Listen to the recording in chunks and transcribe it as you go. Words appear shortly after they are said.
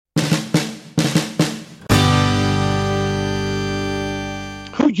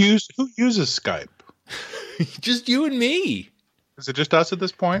who uses Skype? Just you and me. Is it just us at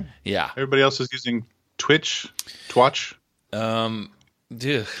this point? Yeah. Everybody else is using Twitch. Dude,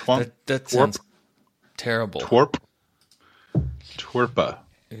 Twump? that sounds terrible. Twerpa.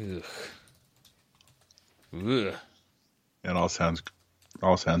 Ugh. It all sounds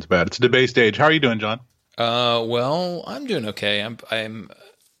bad. It's a debased age. How are you doing, John? Well, I'm doing okay. I'm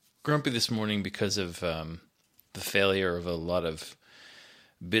grumpy this morning because of the failure of a lot of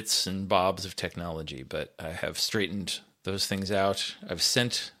bits and bobs of technology, but I have straightened those things out. I've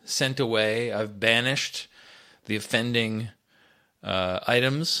sent away. I've banished the offending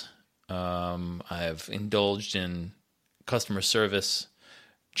items. I've indulged in customer service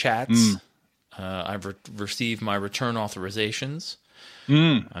chats. I've received my return authorizations.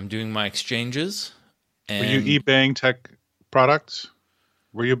 I'm doing my exchanges. And Were you eBaying tech products?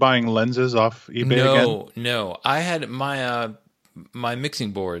 Were you buying lenses off eBay again? No. I had my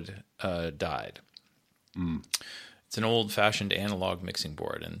mixing board died. It's an old-fashioned analog mixing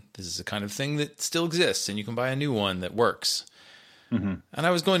board, and this is the kind of thing that still exists, and you can buy a new one that works. And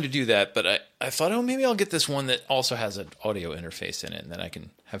I was going to do that, but I thought, maybe I'll get this one that also has an audio interface in it, and then I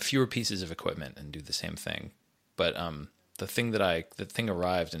can have fewer pieces of equipment and do the same thing. But the thing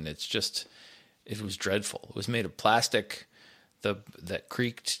arrived, and it was dreadful. It was made of plastic that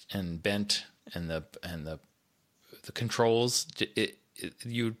creaked and bent, and the controls.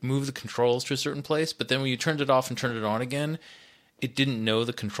 You move the controls to a certain place, but then when you turned it off and turned it on again, it didn't know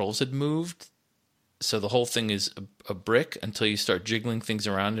the controls had moved. So the whole thing is a brick until you start jiggling things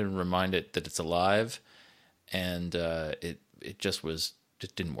around and remind it that it's alive, and it just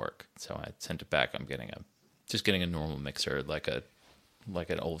didn't work. So I sent it back. I'm getting a normal mixer, like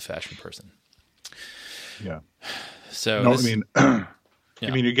an old fashioned person. Yeah. So no, you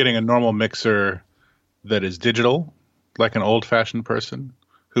mean you're getting a normal mixer that is digital, like an old fashioned person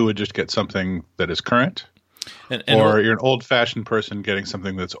who would just get something that is current, or you're an old fashioned person getting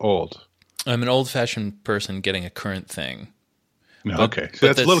something that's old. I'm an old-fashioned person getting a current thing. No, okay. So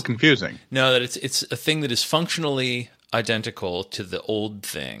that's a little confusing. No, that it's a thing that is functionally identical to the old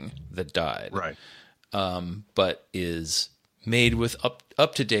thing that died. Right. But is made with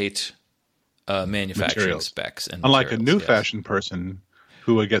up-to-date manufacturing materials. Specs. And unlike a new-fashioned person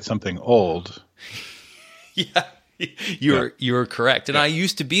who would get something old. Yeah. You're correct. And I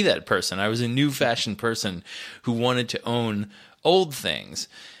used to be that person. I was a new-fashioned person who wanted to own old things.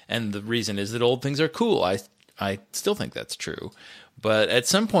 And the reason is that old things are cool. I still think that's true. But at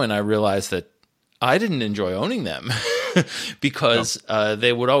some point I realized that I didn't enjoy owning them because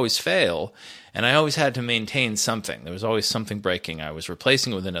they would always fail. And I always had to maintain something. There was always something breaking. I was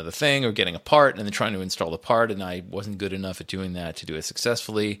replacing it with another thing or getting a part and then trying to install the part. And I wasn't good enough at doing that to do it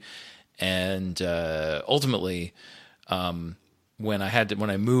successfully. And ultimately, when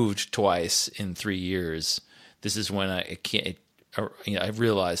I moved twice in 3 years, this is when I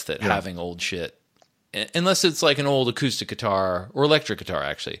realized that having old shit, unless it's like an old acoustic guitar or electric guitar,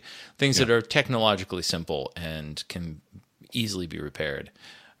 actually, things that are technologically simple and can easily be repaired.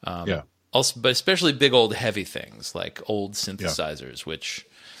 Also, but especially big old heavy things like old synthesizers, which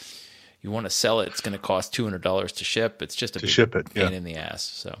you want to sell it, it's going to cost $200 to ship. It's just a big pain in the ass.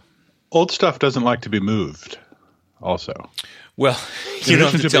 So old stuff doesn't like to be moved. Also, well, you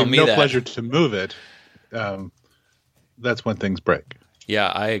don't have to tell me that. No pleasure to move it. That's when things break. Yeah,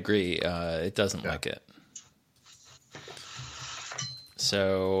 I agree. It doesn't like it.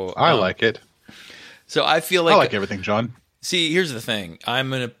 So I like it. So I feel like I like everything, John. See, here's the thing.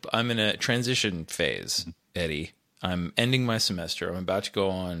 I'm in a transition phase, Eddie. I'm ending my semester. I'm about to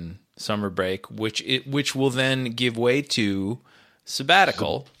go on summer break, which will then give way to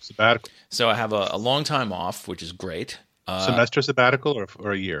sabbatical. So I have a long time off, which is great. Semester sabbatical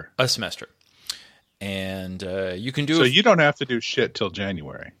or a year? A semester. And you can do. So you don't have to do shit till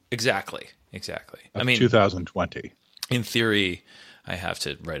January. Exactly. I mean, 2020. In theory, I have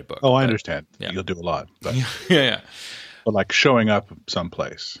to write a book. Oh, I understand. Yeah. You'll do a lot. But, yeah. But like showing up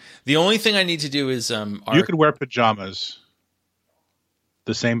someplace. The only thing I need to do is you could wear pajamas,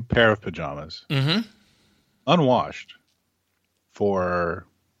 the same pair of pajamas, unwashed, for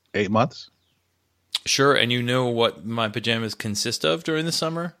 8 months. Sure, and you know what my pajamas consist of during the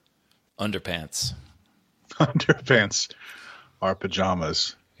summer? Underpants. Underpants are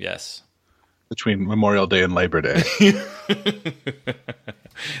pajamas. Yes. Between Memorial Day and Labor Day.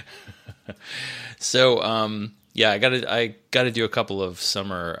 So, yeah, I gotta do a couple of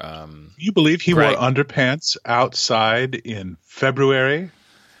summer. You believe he wore underpants outside in February?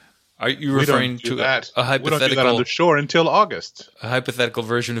 Are you referring to that? A hypothetical? We don't do that on the shore until August. A hypothetical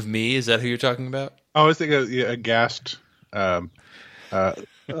version of me? Is that who you're talking about? I was thinking a gassed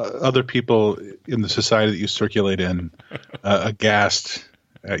other people in the society that you circulate in aghast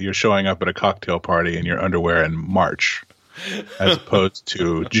at you showing up at a cocktail party in your underwear in March as opposed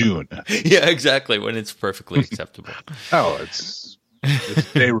to June. Yeah, exactly, when it's perfectly acceptable. Oh, it's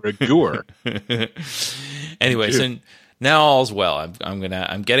de rigueur. Anyway, so now all's well.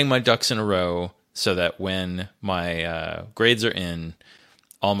 I'm getting my ducks in a row so that when my grades are in,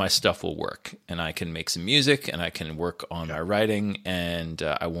 all my stuff will work, and I can make some music, and I can work on my writing, and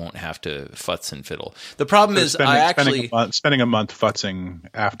I won't have to futz and fiddle. The problem is spending a month futzing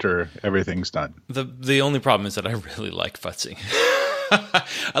after everything's done. The only problem is that I really like futzing.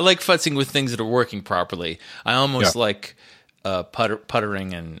 I like futzing with things that are working properly. I almost like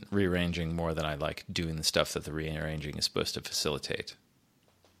puttering and rearranging more than I like doing the stuff that the rearranging is supposed to facilitate.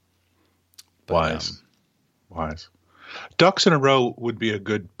 But, Wise. Ducks in a row would be a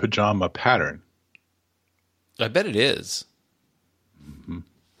good pajama pattern. I bet it is. Mm-hmm.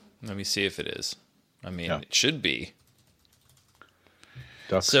 Let me see if it is. I mean, it should be.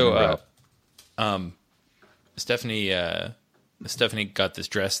 Ducks in a row. Stephanie got this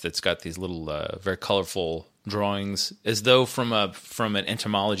dress that's got these little, very colorful drawings, as though from an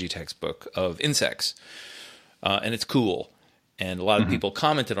entomology textbook of insects, and it's cool. And a lot of people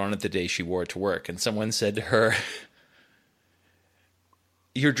commented on it the day she wore it to work, and someone said to her,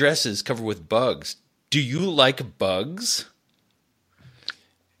 "Your dress is covered with bugs. Do you like bugs?"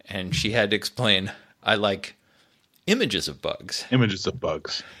 And she had to explain, "I like images of bugs. Images of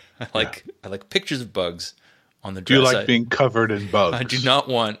bugs. I like pictures of bugs on the dress. Do you like being covered in bugs? I do not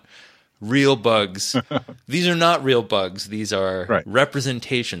want real bugs. These are not real bugs. These are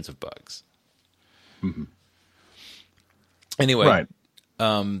representations of bugs." Mm-hmm. Anyway,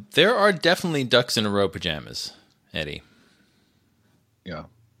 there are definitely ducks in a row pajamas, Eddie. Yeah.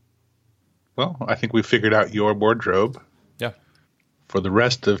 Well, I think we figured out your wardrobe. Yeah. For the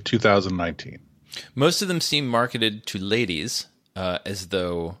rest of 2019. Most of them seem marketed to ladies, as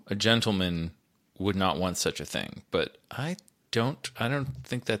though a gentleman would not want such a thing. But I don't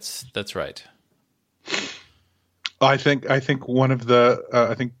think that's right. I think one of the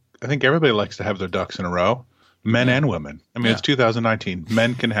I think everybody likes to have their ducks in a row, men and women. I mean, it's 2019.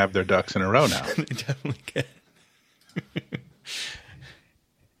 Men can have their ducks in a row now. They definitely can.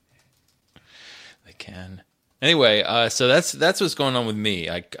 They can. Anyway, so that's what's going on with me.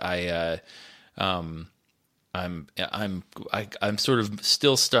 I'm sort of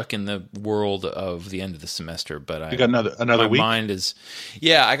still stuck in the world of the end of the semester, but you got another week. My mind is,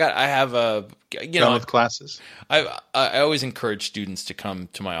 I have a done with classes. I always encourage students to come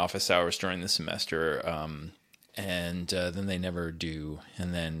to my office hours during the semester, and then they never do.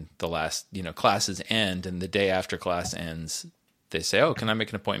 And then the last classes end, and the day after class ends, they say, "Oh, can I make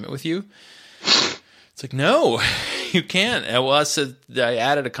an appointment with you?" It's like, no, you can't. Well, I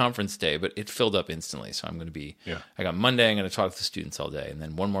added a conference day, but it filled up instantly. So I'm going to be, I got Monday, I'm going to talk to the students all day, and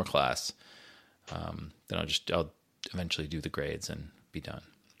then one more class. Then I'll eventually do the grades and be done.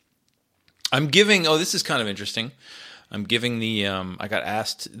 I'm giving, this is kind of interesting. I'm giving I got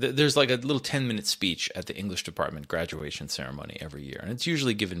asked, there's like a little 10-minute speech at the English department graduation ceremony every year. And it's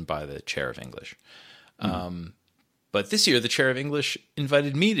usually given by the chair of English. But this year, the chair of English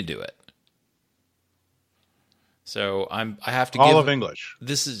invited me to do it. So I have to all of English.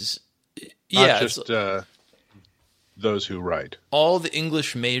 This is not just those who write. All the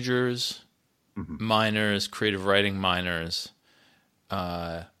English majors, minors, creative writing minors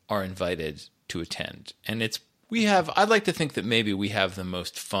are invited to attend, and I'd like to think that maybe we have the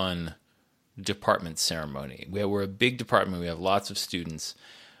most fun department ceremony. We're a big department. We have lots of students.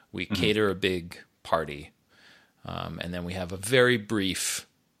 We cater a big party, and then we have a very brief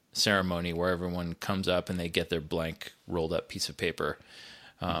ceremony where everyone comes up and they get their blank rolled up piece of paper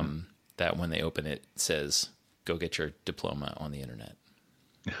that when they open it says, "Go get your diploma on the internet."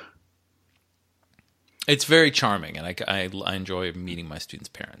 It's very charming, and I enjoy meeting my students'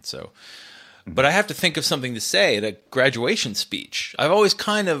 parents. So, but I have to think of something to say at a graduation speech. I've always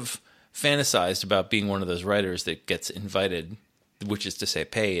kind of fantasized about being one of those writers that gets invited, which is to say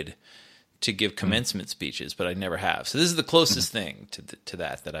paid, to give commencement speeches, but I never have. So this is the closest thing to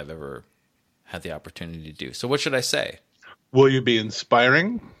that I've ever had the opportunity to do. So what should I say? Will you be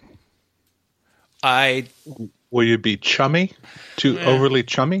inspiring? Will you be chummy? Too overly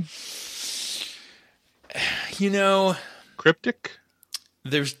chummy? Cryptic?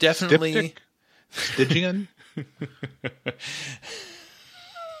 There's definitely... Stygian?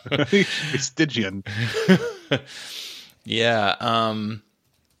 Stygian. Yeah,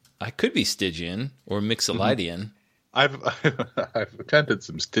 I could be Stygian or Mixolydian. I've attended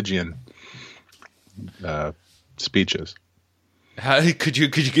some Stygian speeches. How could you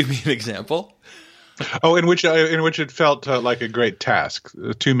give me an example? Oh, in which it felt like a great task.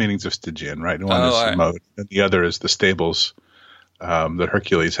 Two meanings of Stygian, right? One is right. mode, and the other is the stables that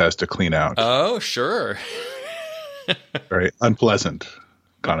Hercules has to clean out. Oh, sure. Very unpleasant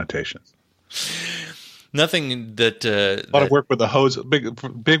connotations. Nothing that a lot of work with the hose,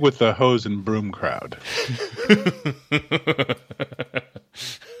 big with the hose and broom crowd.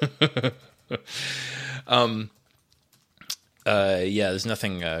 There's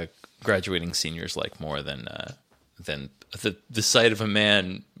nothing graduating seniors like more than the sight of a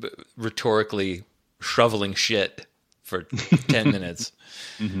man rhetorically shoveling shit for 10 minutes.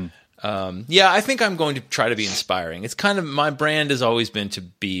 Mm-hmm. I think I'm going to try to be inspiring. It's kind of, my brand has always been to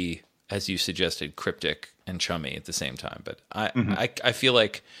be, as you suggested, cryptic and chummy at the same time. But I feel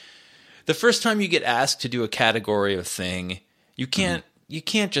like the first time you get asked to do a category of thing, you can't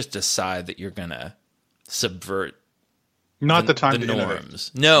just decide that you're gonna subvert the time the to norms.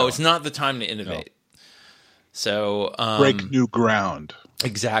 innovate. No, it's not the time to innovate. No. So break new ground.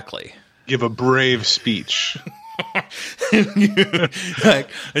 Exactly. Give a brave speech. I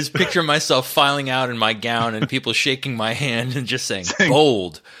just picture myself filing out in my gown and people shaking my hand and just saying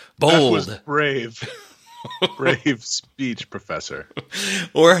bold. That was brave. Brave speech, Professor.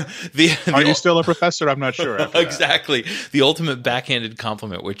 Or are you still a professor? I'm not sure. Exactly. The ultimate backhanded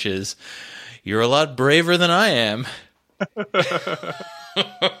compliment, which is, you're a lot braver than I am.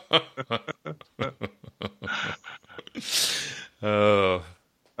 Oh.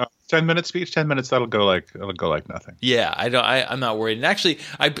 10-minute speech, 10 minutes. It'll go like nothing. Yeah, I'm not worried. And actually,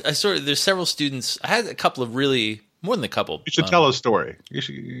 I there's several students. I had a couple of really, more than a couple. You should tell a story. You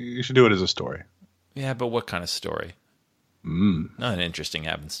should do it as a story. Yeah, but what kind of story? Nothing interesting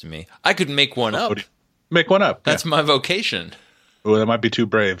happens to me. I could make one up. Make one up. That's my vocation. Oh, that might be too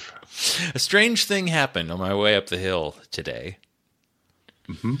brave. A strange thing happened on my way up the hill today.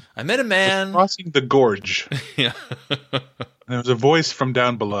 Mm-hmm. I met a man crossing the gorge. Yeah. There was a voice from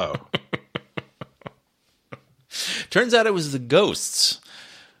down below. Turns out it was the ghosts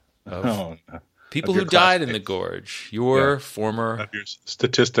of people who died in the gorge. Your former your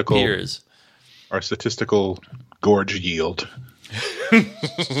statistical peers. Our statistical gorge yield.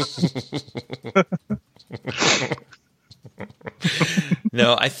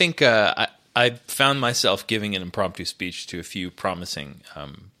 No, I think I found myself giving an impromptu speech to a few promising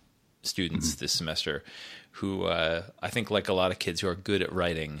students this semester who I think, like a lot of kids who are good at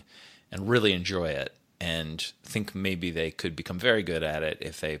writing and really enjoy it and think maybe they could become very good at it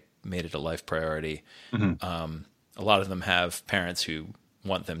if they made it a life priority. Mm-hmm. A lot of them have parents who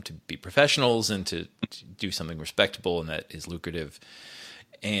want them to be professionals and to do something respectable and that is lucrative.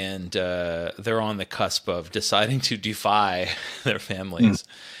 And they're on the cusp of deciding to defy their families.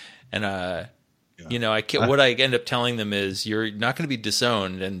 And, what I end up telling them is, you're not going to be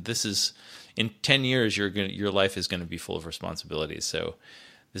disowned. And this is, in 10 years, your life is going to be full of responsibilities. So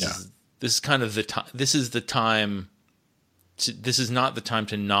this is kind of the time. This is the time. This is not the time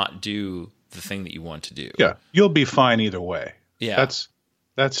to not do the thing that you want to do. Yeah. You'll be fine either way. Yeah.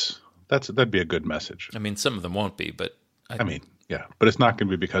 That'd be a good message. I mean, some of them won't be, but yeah, but it's not going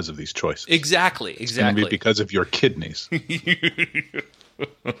to be because of these choices. Exactly. It's going to be because of your kidneys.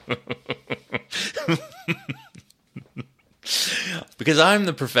 Because I'm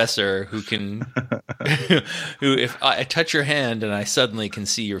the professor who can, who if I touch your hand and I suddenly can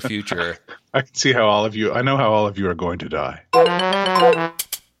see your future. I can see I know how all of you are going to die.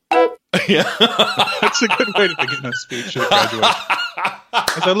 Yeah. That's a good way to begin a speech at graduation.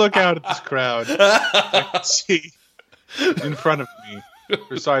 As I look out at this crowd, I can see in front of me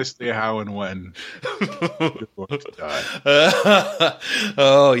precisely how and when you're going to die.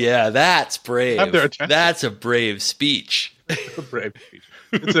 Oh yeah, that's brave. Have their attention. That's a brave speech. A brave speech.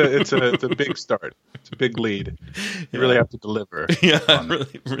 It's a big start. It's a big lead. You really have to deliver. Yeah, I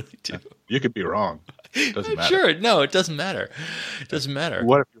really do. You could be wrong. It doesn't matter. Sure, no, it doesn't matter. It doesn't matter.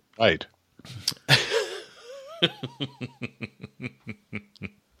 What if you're right?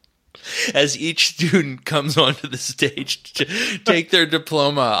 As each student comes onto the stage to take their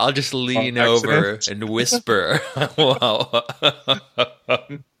diploma, I'll just lean over and whisper. Wow.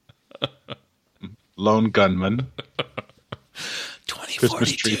 Lone gunman. 2042.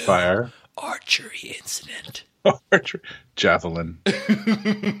 Christmas tree fire. Archery incident. Javelin.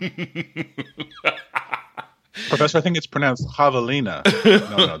 Professor, I think it's pronounced javelina.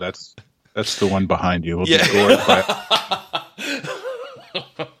 No, that's the one behind you. We'll be gored by...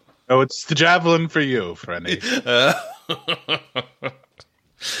 Oh, it's the javelin for you, Frenny.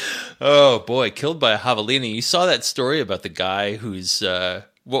 Oh boy, killed by a javelina. You saw that story about the guy who's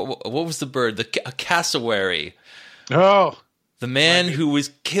what was the bird? A cassowary. Oh, The man who was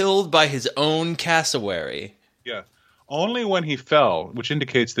killed by his own cassowary. Yeah. Only when he fell, which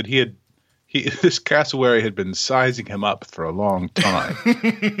indicates that this cassowary had been sizing him up for a long time.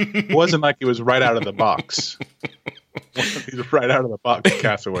 It wasn't like he was right out of the box. He's right out of the box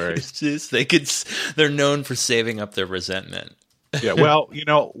cassowary. It's just, they're known for saving up their resentment. Yeah, well,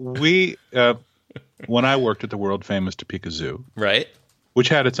 when I worked at the world famous Topeka Zoo, right, which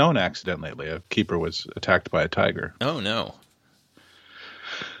had its own accident lately, a keeper was attacked by a tiger. Oh no.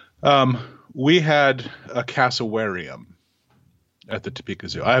 We had a cassowarium at the Topeka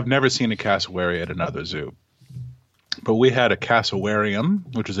Zoo. I have never seen a cassowary at another zoo, but we had a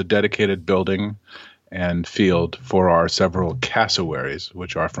cassowarium, which is a dedicated building and field for our several cassowaries,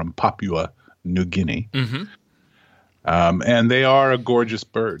 which are from Papua New Guinea. Mm-hmm. And they are a gorgeous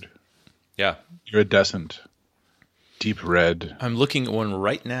bird. Yeah. Iridescent, deep red. I'm looking at one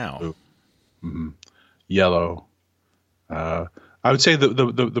right now. Mm-hmm. Yellow. I would say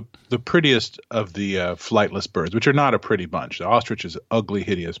the prettiest of the flightless birds, which are not a pretty bunch. The ostrich is an ugly,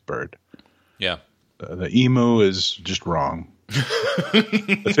 hideous bird. Yeah. The emu is just wrong.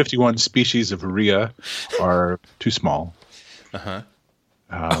 The 51 species of rhea are too small. Uh-huh.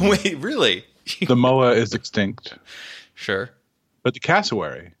 Wait, really? The moa is extinct. Sure. But the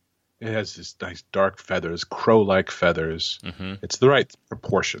cassowary, it has this nice dark feathers, crow-like feathers. Mm-hmm. It's the right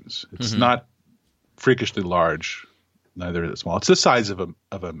proportions. It's not freakishly large. Neither is it small. It's the size of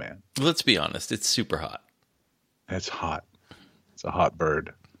a man. Let's be honest. It's super hot. It's hot. It's a hot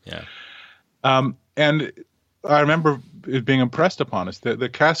bird. Yeah. And I remember it being impressed upon us. The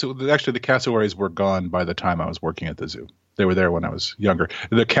cassowaries were gone by the time I was working at the zoo. They were there when I was younger.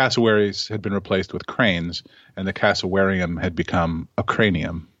 The cassowaries had been replaced with cranes, and the cassowarium had become a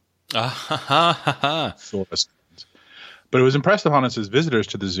cranium. Sort of. But it was impressed upon us as visitors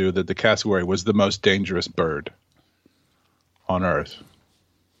to the zoo that the cassowary was the most dangerous bird on Earth,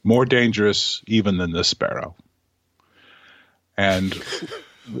 more dangerous even than the sparrow. And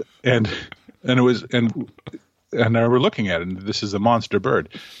I were looking at it, and this is a monster bird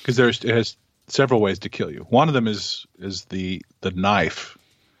because it has several ways to kill you. One of them is the knife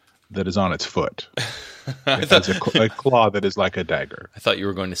that is on its foot. It has a claw that is like a dagger. I thought you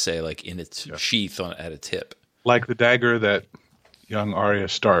were going to say like in its sheath at its hip, like the dagger that young Arya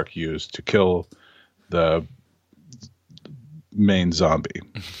Stark used to kill the main zombie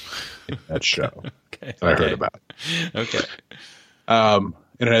in that show. Okay. That I heard about. Okay. And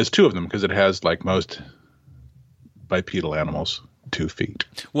it has two of them because it has, like most bipedal animals, 2 feet.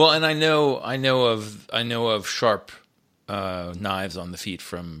 Well, and I know of sharp knives on the feet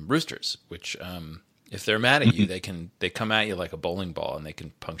from roosters, which if they're mad at you, they come at you like a bowling ball and they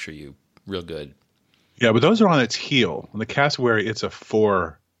can puncture you real good. Yeah, but those are on its heel. On the cassowary, it's a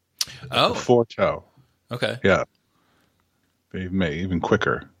four toe. Okay. Yeah. Even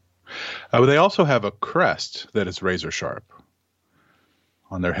quicker. But they also have a crest that is razor sharp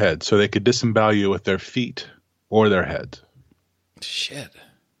on their head, so they could disembowel you with their feet or their head. Shit.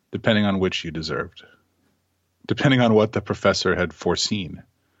 Depending on which you deserved. Depending on what the professor had foreseen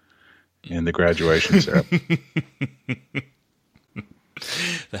in the graduation ceremony.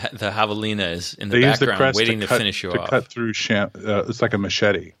 The javelina is in the background waiting to finish you off. Cut through it's like a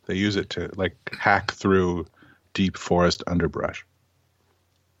machete. They use it to like hack through deep forest underbrush.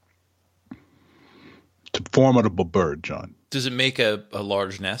 It's a formidable bird, John. Does it make a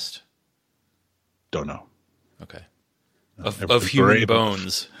large nest? Don't know. Okay. Of human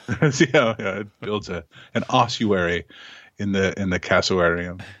bones. yeah, it builds an ossuary in the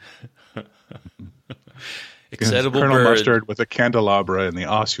cassowarium. Excitable Colonel bird. Mustard with a candelabra in the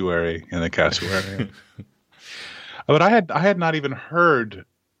ossuary in the cassowarium. But I had not even heard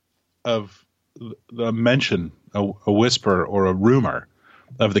of the mention, a whisper or a rumor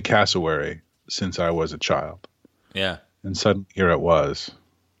of the cassowary since I was a child. Yeah. And suddenly here it was,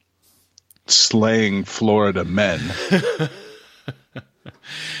 slaying Florida men.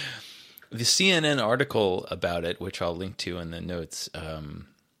 The CNN article about it, which I'll link to in the notes,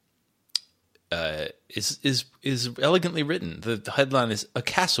 is elegantly written. The headline is "A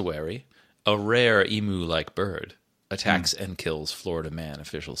Cassowary, a rare emu-like bird, attacks and kills Florida man,"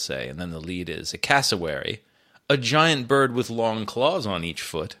 officials say. And then the lead is "A cassowary, a giant bird with long claws on each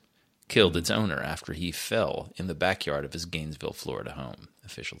foot, killed its owner after he fell in the backyard of his Gainesville, Florida home,"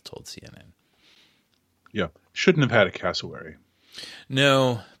 official told CNN. Yeah, shouldn't have had a cassowary.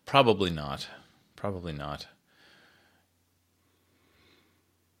 No, probably not. Probably not.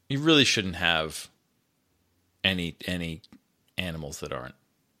 You really shouldn't have any animals that aren't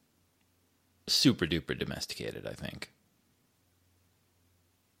super duper domesticated, I think.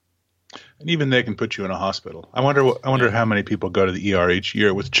 And even they can put you in a hospital. I wonder how many people go to the ER each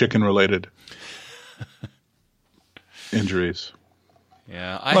year with chicken-related injuries.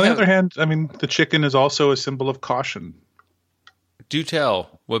 Yeah. On the other hand, I mean, the chicken is also a symbol of caution. Do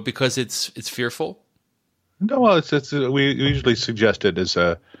tell. What? Because it's fearful? No, well, we usually suggest it as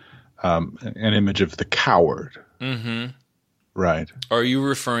an image of the coward. Mm-hmm. Right. Are you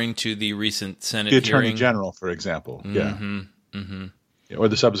referring to the recent Senate hearing? The Attorney hearing? General, for example. Mm-hmm. Yeah. Mm-hmm. Or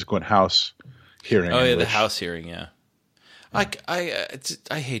the subsequent House hearing. Oh, yeah, the House hearing, yeah. I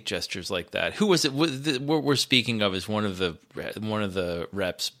hate gestures like that. Who was it? What we're speaking of is one of the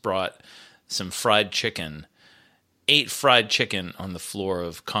reps brought some fried chicken, ate fried chicken on the floor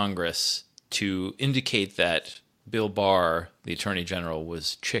of Congress to indicate that Bill Barr, the Attorney General,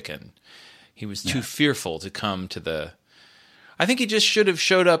 was chicken. He was too fearful to come to the. I think he just should have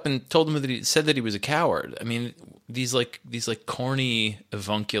showed up and told him that he said that he was a coward. I mean, these corny,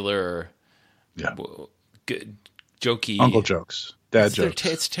 avuncular, jokey uncle jokes, dad jokes.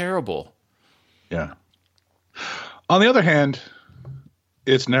 It's terrible. Yeah. On the other hand,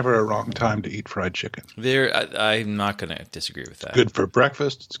 it's never a wrong time to eat fried chicken. I'm not going to disagree with that. Good for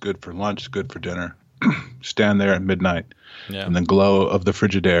breakfast. It's good for lunch. It's good for dinner. Stand there at midnight in the glow of the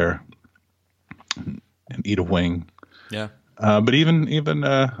Frigidaire and eat a wing. Yeah. But even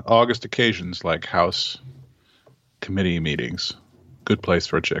August occasions like House committee meetings, good place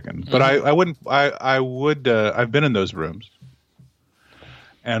for a chicken. But I've been in those rooms.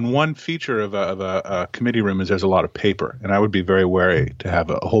 And one feature of a committee room is there's a lot of paper, and I would be very wary to have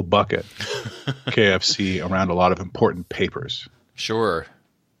a whole bucket KFC around a lot of important papers. Sure,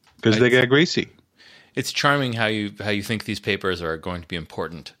 because they get greasy. It's charming how you think these papers are going to be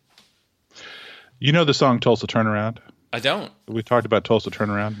important. You know the song Tulsa Turnaround? I don't. We talked about Tulsa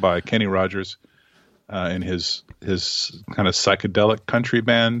Turnaround by Kenny Rogers in his kind of psychedelic country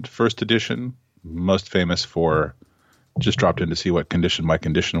band, First Edition, most famous for. Just dropped in to see what condition my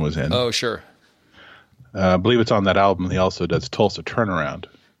condition was in. Oh, sure. I believe it's on that album. He also does Tulsa Turnaround.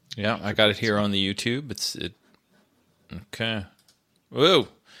 Yeah, I got it here on the YouTube. Okay. Whoa.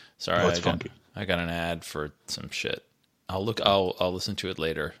 Sorry, it's funky. I got an ad for some shit. I'll listen to it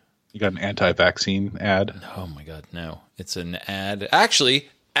later. You got an anti-vaccine ad? Oh my God, no. It's an ad. Actually,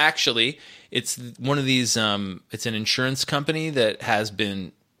 it's one of these. It's an insurance company that has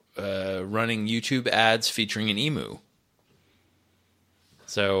been running YouTube ads featuring an emu.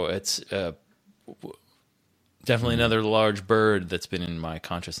 So it's definitely another large bird that's been in my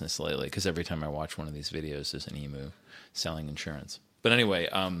consciousness lately, because every time I watch one of these videos, there's an emu selling insurance. But anyway,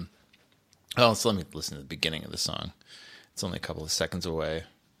 so let me listen to the beginning of the song. It's only a couple of seconds away.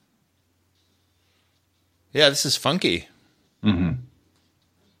 Yeah, this is funky. Mm-hmm.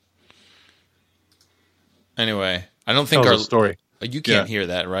 Anyway, I don't think our story. You can't hear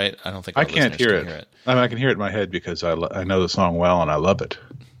that, right? I don't think I can't hear it. I mean, I can hear it in my head because I know the song well and I love it.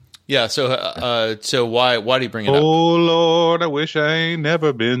 Yeah. So why do you bring it up? Oh Lord, I wish I ain't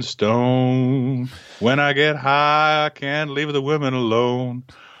never been stoned. When I get high, I can't leave the women alone.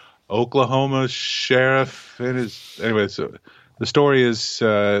 Oklahoma sheriff and his anyway. So the story is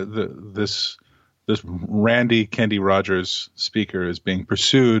this Randy Kenny Rogers speaker is being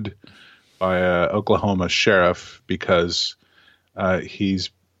pursued by a Oklahoma sheriff because.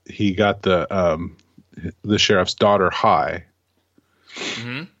 He got the sheriff's daughter high,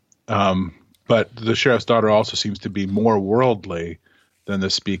 but the sheriff's daughter also seems to be more worldly than the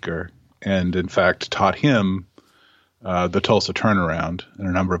speaker, and in fact taught him the Tulsa Turnaround and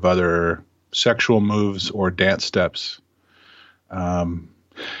a number of other sexual moves or dance steps. And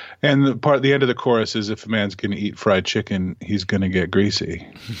the end of the chorus is, if a man's going to eat fried chicken, he's going to get greasy.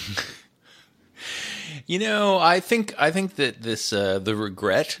 You know, I think that this the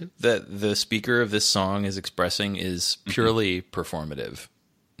regret that the speaker of this song is expressing is purely performative,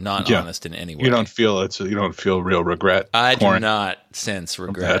 not honest in any way. You don't feel real regret. I do not sense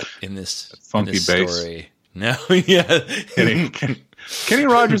regret in this funky bass story. No, yeah. Kenny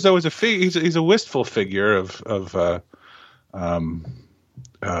Rogers though is he's a wistful figure of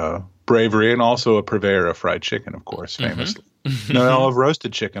bravery and also a purveyor of fried chicken, of course, famously. No, of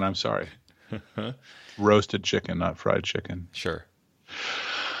roasted chicken. I'm sorry. Roasted chicken, not fried chicken. Sure.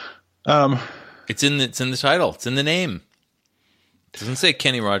 It's in the title. It's in the name. It doesn't say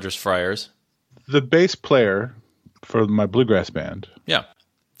Kenny Rogers Friars. The bass player for my bluegrass band. Yeah.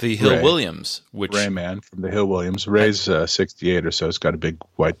 The Hill Williams. Ray Man from the Hill Williams. Ray's 68 or so. He's got a big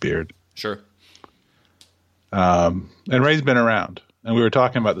white beard. Sure. And Ray's been around. And we were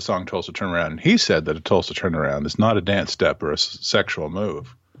talking about the song Tulsa Turnaround. And he said that a Tulsa Turnaround is not a dance step or a sexual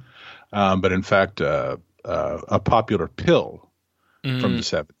move. But in fact, a popular pill from the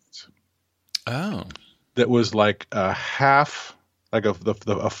 70s. Oh. That was like a half, like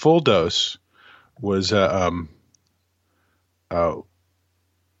a full dose was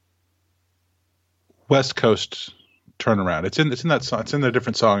West Coast turnaround. It's in that song. It's in the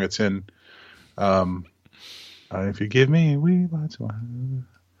different song. It's in if you give me we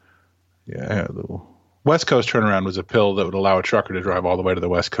yeah, the West Coast turnaround was a pill that would allow a trucker to drive all the way to the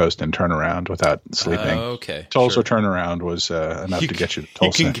West Coast and turn around without sleeping. Okay. Tulsa turnaround was enough to get you to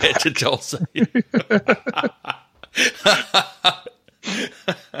Tulsa. You can get to Tulsa.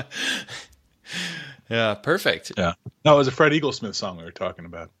 Yeah, perfect. Yeah. No, it was a Fred Eaglesmith song we were talking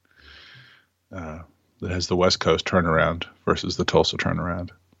about. That has the West Coast turnaround versus the Tulsa turnaround.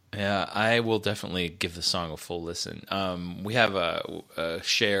 Yeah, I will definitely give the song a full listen. We have a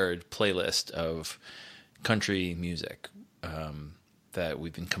shared playlist of country music that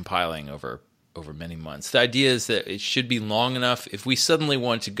we've been compiling over many months. The idea is that it should be long enough. If we suddenly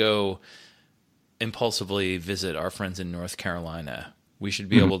want to go impulsively visit our friends in North Carolina, we should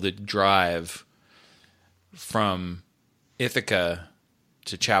be able to drive from Ithaca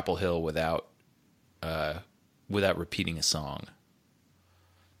to Chapel Hill without repeating a song.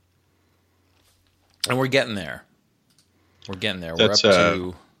 And we're getting there. We're That's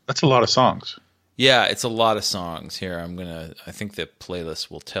a lot of songs. Yeah, it's a lot of songs. Here, I think the playlist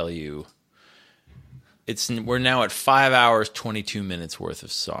will tell you. We're now at 5 hours, 22 minutes worth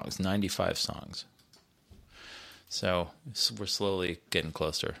of songs, 95 songs. So we're slowly getting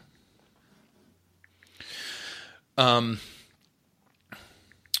closer. So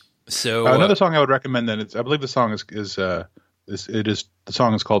another song I would recommend then, I believe the song the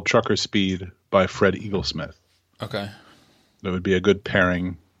song is called Trucker Speed by Fred Eaglesmith. Okay. That would be a good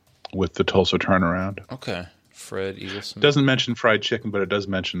pairing with the Tulsa turnaround. Okay. Fred Eaglesmith. It doesn't mention fried chicken, but it does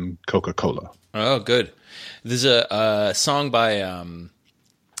mention Coca-Cola. Oh, good. There's a song by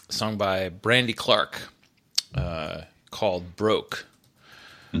Brandy Clark called Broke.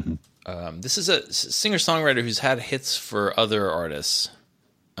 Mm-hmm. This is a singer-songwriter who's had hits for other artists.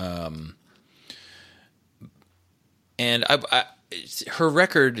 And her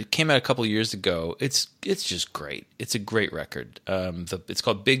record came out a couple years ago. It's just great. It's a great record. It's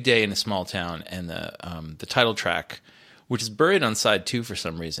called Big Day in a Small Town, and the title track, which is buried on side 2 for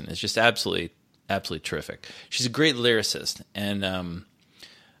some reason, is just absolutely terrific. She's a great lyricist, and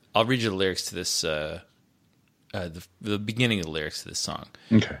I'll read you the lyrics to this. The beginning of the lyrics to this song.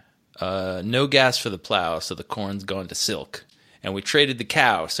 Okay. No gas for the plow, so the corn's gone to silk, and we traded the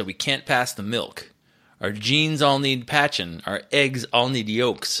cow, so we can't pass the milk. Our jeans all need patching, our eggs all need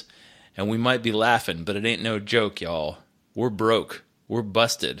yolks, and we might be laughing, but it ain't no joke, y'all. We're broke. We're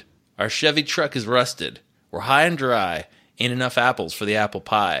busted. Our Chevy truck is rusted. We're high and dry. Ain't enough apples for the apple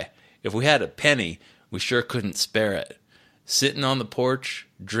pie. If we had a penny, we sure couldn't spare it. Sitting on the porch,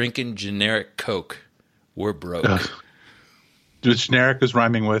 drinking generic Coke. We're broke. Generic is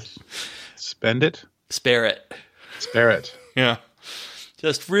rhyming with spend it? Spare it. Spare it. Yeah.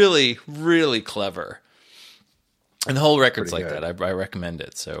 Just really, really clever. And the whole record's like that. I recommend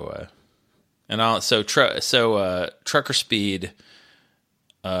it. So, Trucker Speed.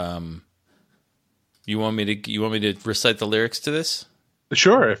 You want me to recite the lyrics to this?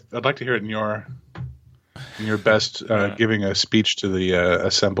 Sure. I'd like to hear it in your best giving a speech to the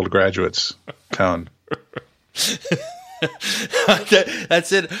assembled graduates tone.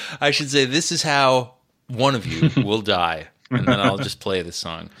 That's it. I should say this is how one of you will die, and then I'll just play the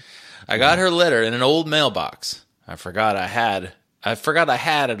song. I got her letter in an old mailbox. I forgot I had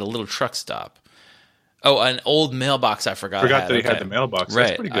at a little truck stop. Oh, an old mailbox I forgot I had. That he had the mailbox. Right.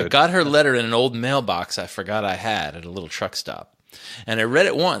 That's pretty good. I got her letter in an old mailbox I forgot I had at a little truck stop. And I read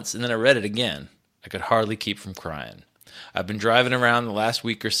it once, and then I read it again. I could hardly keep from crying. I've been driving around the last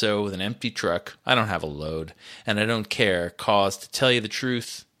week or so with an empty truck. I don't have a load, and I don't care, 'cause to tell you the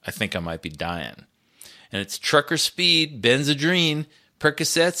truth, I think I might be dying. And it's trucker speed, Benzedrine,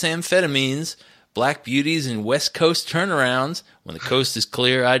 Percocets, amphetamines, black beauties, and West Coast turnarounds. When the coast is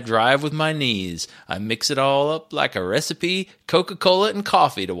clear, I drive with my knees. I mix it all up like a recipe, Coca-Cola and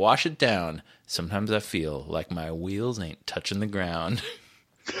coffee to wash it down. Sometimes I feel like my wheels ain't touching the ground.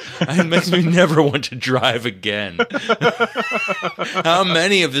 It makes me never want to drive again. How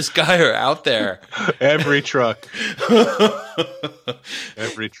many of this guy are out there? Every truck.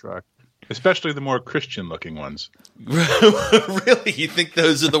 Every truck. Especially the more Christian-looking ones. Really? You think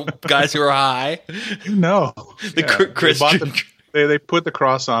those are the guys who are high? No. Christian. They put the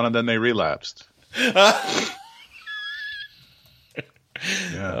cross on and then they relapsed.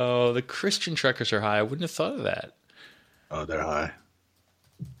 Yeah. Oh, the Christian truckers are high. I wouldn't have thought of that. Oh, they're high.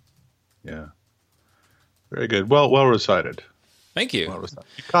 Yeah. Very good. Well recited. Thank you. Well,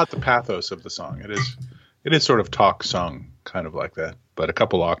 you caught the pathos of the song. It is sort of talk sung, kind of like that, but a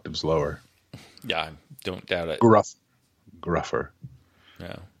couple octaves lower. Yeah, I don't doubt it. Gruffer.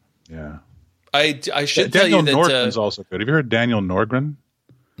 Yeah. Yeah. I should Daniel tell you that Norgren's also good. Have you heard Daniel Norgren?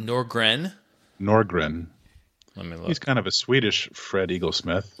 Norgren? Norgren. Let me look. He's kind of a Swedish Fred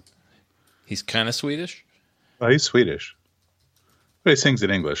Eaglesmith. He's kind of Swedish? Well, he's Swedish. But he sings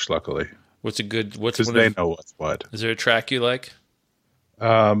in English, luckily. Because they know what's what. Is there a track you like?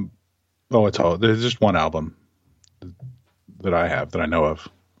 There's just one album that I know of.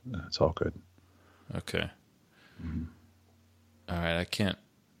 It's all good. Okay. Mm-hmm. All right,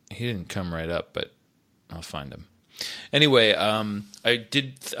 he didn't come right up, but I'll find him. Anyway, I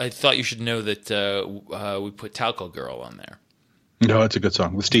thought you should know that we put Talco Girl on there. No, it's a good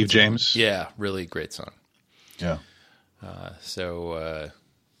song with Steve James. Yeah, really great song. Yeah. So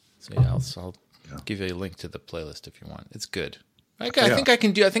yeah, I'll give you a link to the playlist if you want. It's good. I think I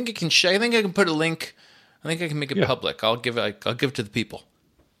can put a link. I think I can make it public. I'll give it to the people.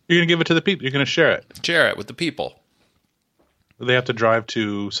 You're going to give it to the people. You're going to share it. Share it with the people. Do they have to drive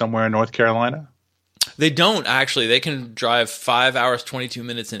to somewhere in North Carolina? They don't, actually. They can drive 5 hours, 22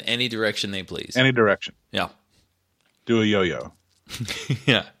 minutes in any direction they please. Any direction. Yeah. Do a yo-yo.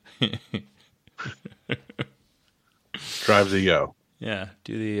 Yeah. Drives a yo. Yeah.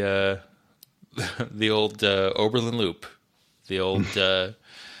 Do the old Oberlin Loop. The old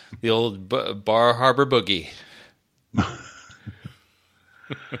Bar Harbor Boogie.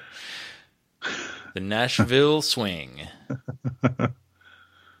 The Nashville Swing.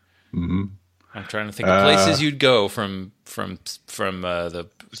 Mm-hmm. I'm trying to think of places you'd go from the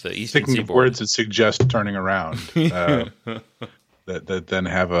Eastern Thinking Seaboard. of words that suggest turning around. That then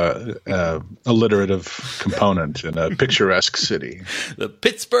have a alliterative component in a picturesque city. The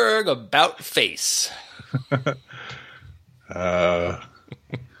Pittsburgh About Face. The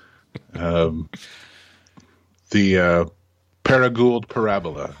Paragould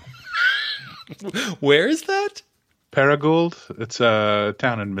Parabola. Where is that? Paragould? It's a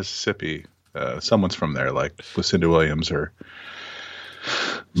town in Mississippi. Someone's from there, like Lucinda Williams or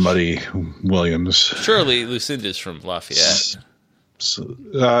Muddy Williams. Surely Lucinda's from Lafayette.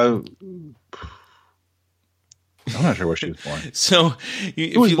 I'm not sure where she was born. So,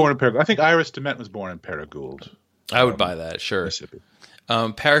 who was born in Paragould? I think Iris DeMent was born in Paragould. I would buy that, sure. Mississippi.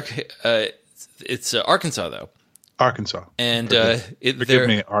 It's Arkansas, though. Arkansas. And forgive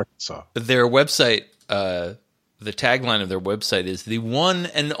me, Arkansas. Their website, the tagline of their website is the one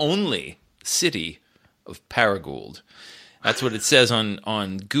and only city of Paragould. That's what it says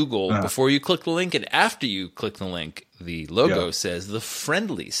on Google before you click the link, and after you click the link, the logo says the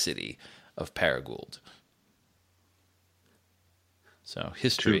friendly city of Paragould. So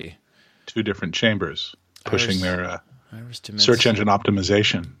history. Two different chambers pushing their search engine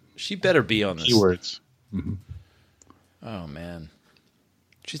optimization. She better be on this. Keywords. Mm-hmm. Oh, man.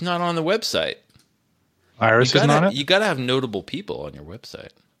 She's not on the website. Iris is not it? You got to have notable people on your website.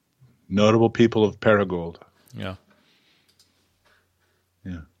 Notable people of Paragould. Yeah.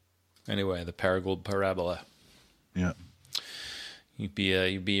 Yeah. Anyway, the Paragould Parabola. Yeah. You'd be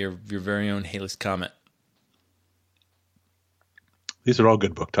your very own Halley's Comet. These are all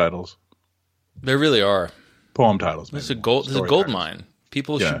good book titles. They really are. Poem titles. This is a gold mine.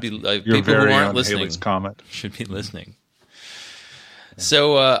 People should be like your people very who aren't own listening Halley's Comet. should be listening.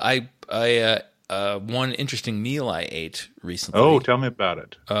 So I one interesting meal I ate recently. Oh, tell me about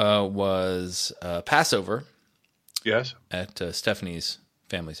it. Was Passover. Yes. At Stephanie's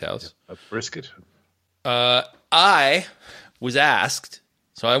family's house. A brisket. I was asked,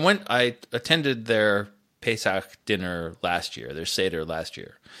 so I attended their Pesach dinner last year, their Seder last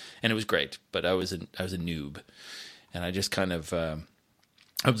year, and it was great. But I was a noob, and I just kind of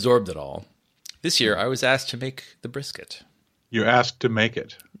absorbed it all. This year, I was asked to make the brisket. You're asked to make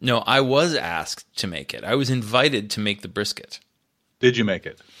it? No, I was asked to make it. I was invited to make the brisket. Did you make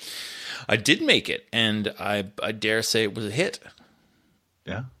it? I did make it, and I dare say it was a hit.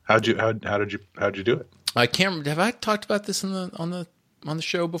 Yeah. How did you do it? I can't. Have I talked about this on the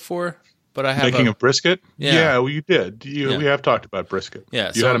show before? But I have making a brisket. Yeah, well, you did. We have talked about brisket.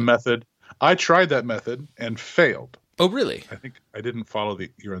 Yeah, you had a method. I tried that method and failed. Oh, really? I think I didn't follow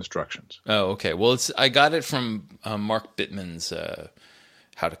your instructions. Oh, okay. Well, I got it from Mark Bittman's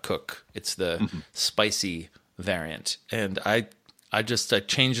How to Cook. It's the spicy variant, and I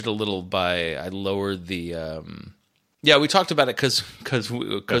changed it a little I lowered the. We talked about it because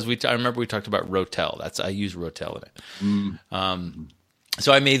I remember we talked about Rotel. I use Rotel in it.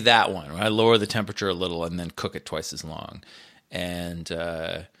 So I made that one. I lower the temperature a little and then cook it twice as long. And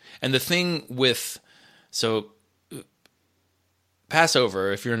the thing with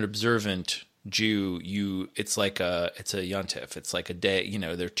Passover, if you're an observant Jew, it's a yontif. It's like a day.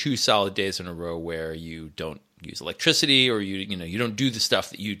 There are 2 solid days in a row where you don't use electricity, or you don't do the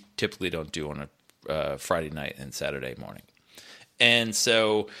stuff that you typically don't do on a Friday night and Saturday morning. And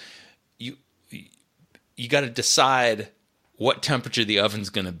so you got to decide what temperature the oven's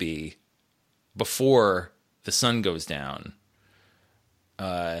going to be before the sun goes down,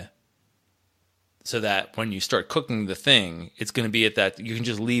 so that when you start cooking the thing, it's going to be at that. You can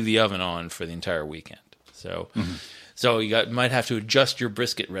just leave the oven on for the entire weekend. So, so you might have to adjust your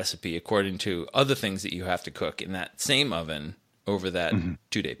brisket recipe according to other things that you have to cook in that same oven over that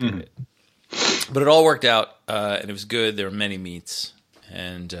 2-day period. But it all worked out, and it was good. There were many meats,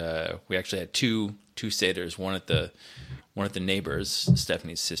 and we actually had two seders. One at the neighbors,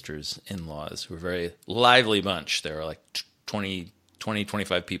 Stephanie's sisters, in-laws, who were a very lively bunch. There were like 20,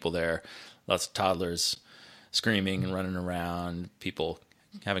 25 people there. Lots of toddlers screaming and running around, people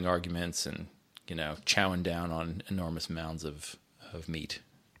having arguments and, chowing down on enormous mounds of meat.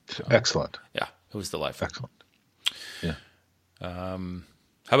 So, excellent. Yeah, it was delightful. Excellent. Yeah. How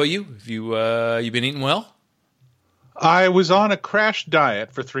about you? Have you been eating well? I was on a crash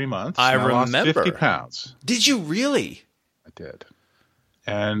diet for 3 months. I remember. Lost 50 pounds. Did you really? I did.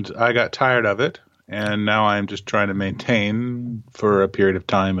 And I got tired of it. And now I'm just trying to maintain for a period of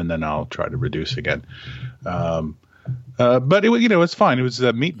time, and then I'll try to reduce again. But it's fine. It was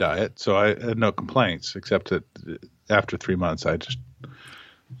a meat diet, so I had no complaints, except that after 3 months, I just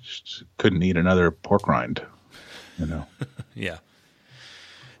couldn't eat another pork rind. Yeah.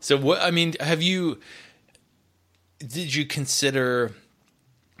 So did you consider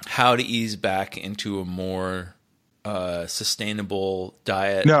how to ease back into a more sustainable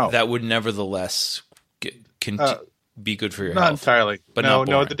diet that would nevertheless be good for your health? Not entirely. But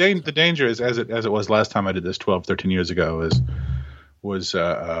no. The danger is, as it was last time I did this 12, 13 years ago, was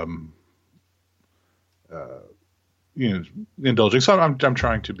indulging. So I'm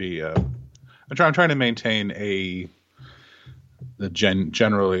trying to be I'm trying to maintain the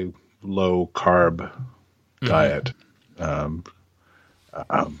generally low carb diet.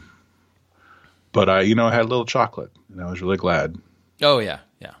 But I had a little chocolate, and I was really glad. Oh yeah.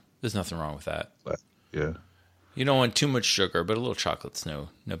 There's nothing wrong with that. But, yeah. You don't want too much sugar, but a little chocolate's no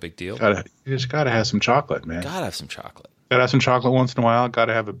big deal. You just gotta have some chocolate, man. Gotta have some chocolate. Gotta have some chocolate once in a while.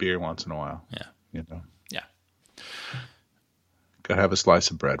 Gotta have a beer once in a while. Yeah. Yeah. Gotta have a slice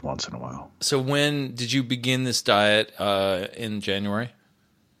of bread once in a while. So when did you begin this diet? In January?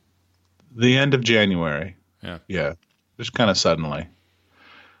 The end of January. Yeah. Yeah. Just kind of suddenly.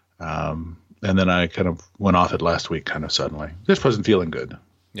 And then I kind of went off it last week, kind of suddenly. Just wasn't feeling good.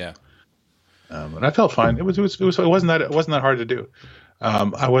 Yeah. And I felt fine. It wasn't that hard to do.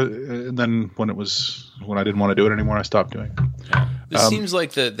 And then when I didn't want to do it anymore, I stopped doing it. Yeah.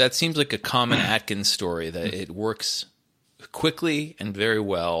 That seems like a common Atkins story, that it works quickly and very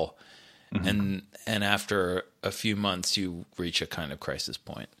well, and after a few months you reach a kind of crisis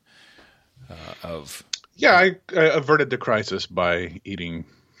point of. Yeah, I averted the crisis by eating.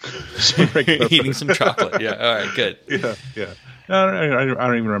 Eating some chocolate. Yeah. All right. Good. Yeah. No, I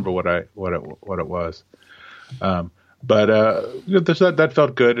don't even remember what it was. But that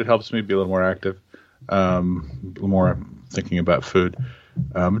felt good. It helps me be a little more active, a little more thinking about food.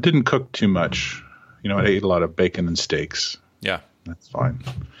 It didn't cook too much. I ate a lot of bacon and steaks. Yeah. That's fine.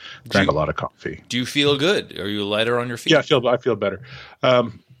 Drank a lot of coffee. Do you feel good? Are you lighter on your feet? Yeah, I feel better.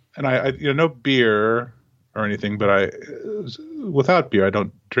 And I no beer or anything, but without beer, I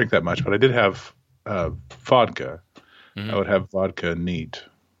don't drink that much. But I did have vodka. I would have vodka neat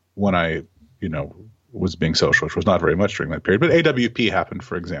when I, was being social, which was not very much during that period. But AWP happened,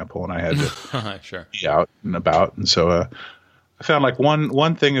 for example, and I had to sure. be out and about. And so I found like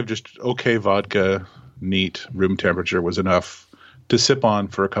one thing of just okay vodka neat, room temperature, was enough to sip on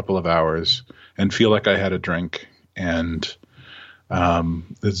for a couple of hours and feel like I had a drink. And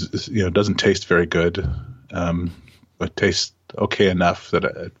it doesn't taste very good, but tastes okay enough that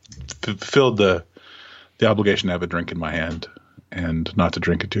it filled the obligation to have a drink in my hand and not to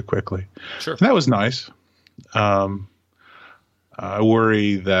drink it too quickly. Sure. And that was nice. I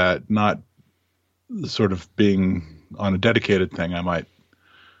worry that not sort of being on a dedicated thing, I might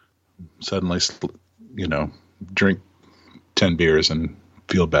suddenly, drink 10 beers and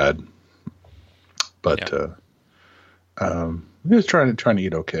feel bad. But just trying to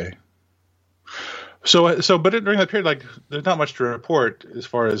eat okay. But during that period, like, there's not much to report as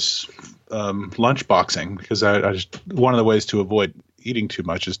far as lunch boxing, because I just, one of the ways to avoid eating too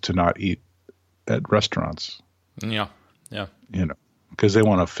much is to not eat at restaurants. Yeah. Because they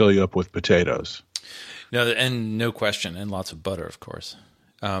want to fill you up with potatoes. No, and no question, and lots of butter, of course.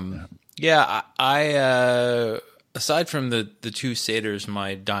 I aside from the two seders,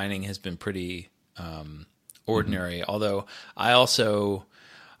 my dining has been pretty ordinary. Mm-hmm. Although I also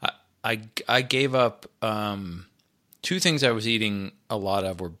I gave up two things I was eating a lot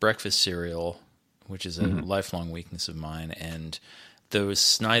of were breakfast cereal, which is a lifelong weakness of mine, and those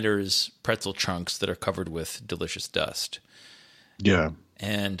Snyder's pretzel chunks that are covered with delicious dust. Yeah,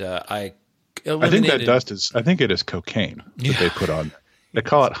 and I think that dust is. I think it is cocaine that they put on. They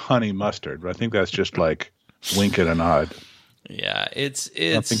call it honey mustard, but I think that's just like wink and a nod. Yeah, it's.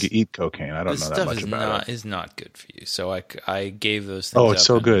 I don't think you eat cocaine. I don't know that much about it. Is not good for you. So I gave those things. Oh, it's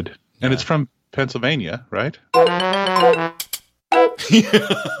so good, and it's from Pennsylvania, right?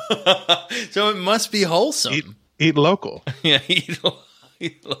 So it must be wholesome. Eat local. Yeah, eat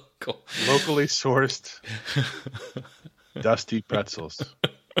local. Locally sourced, dusty pretzels.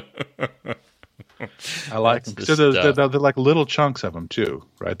 I like them. So they're like little chunks of them too,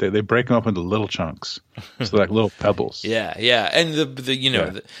 right? They break them up into little chunks, so they're like little pebbles. Yeah, and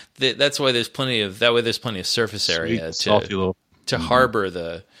that's why there's plenty of surface area to harbor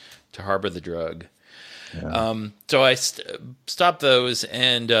the drug. Yeah. So I stopped those,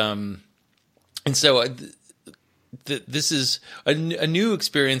 and so this is a new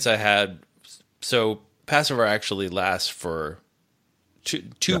experience I had. So Passover actually lasts for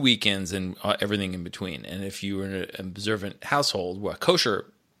two weekends and everything in between. And if you were in an observant household,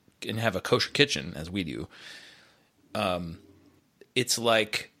 kosher, and have a kosher kitchen as we do, it's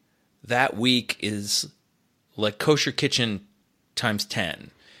like that week is like kosher kitchen times 10.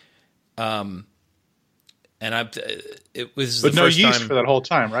 And it was but the no first yeast time for that whole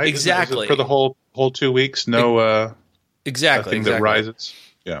time, right? Exactly. Is it for the whole 2 weeks. No, exactly. That rises.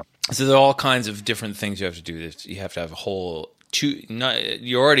 Yeah. So there are all kinds of different things you have to do. You have to have a whole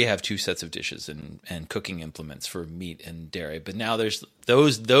you already have two sets of dishes and cooking implements for meat and dairy, but now there's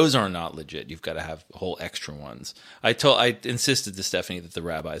those are not legit. You've got to have whole extra ones. I insisted to Stephanie that the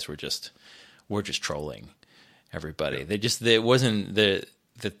rabbis were just trolling everybody. It wasn't that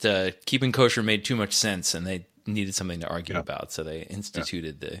keeping kosher made too much sense, and they needed something to argue about, so they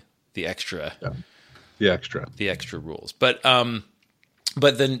instituted the extra rules. But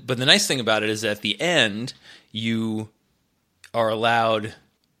the nice thing about it is at the end you are allowed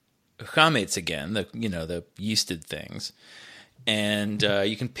chametz again, the yeasted things, and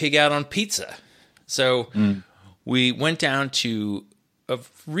you can pig out on pizza. So we went down to a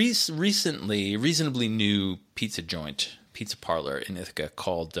reasonably new pizza parlor in Ithaca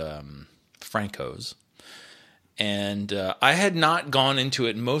called Franco's. And I had not gone into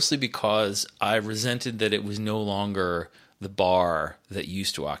it mostly because I resented that it was no longer the bar that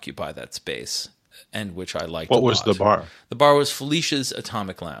used to occupy that space, and which I liked. What was the bar? The bar was Felicia's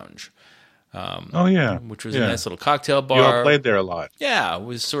Atomic Lounge. Which was a nice little cocktail bar. You all played there a lot. Yeah, it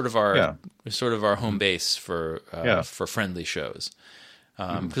was sort of our home base for friendly shows,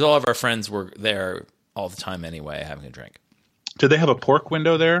 because all of our friends were there all the time anyway, having a drink. Did they have a pork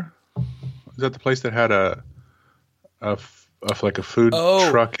window there? Is that the place that had a food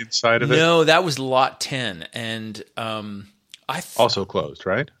truck inside of it? No, that was Lot 10, and also closed,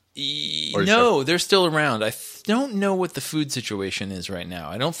 right? No, they're still around. I don't know what the food situation is right now.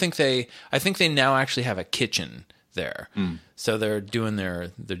 I think they now actually have a kitchen there, so they're doing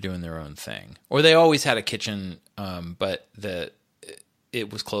their own thing. Or they always had a kitchen, but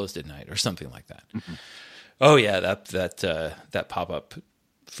it was closed at night or something like that. Mm-hmm. Oh yeah, that pop-up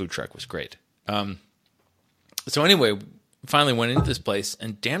food truck was great. So anyway, finally went into this place,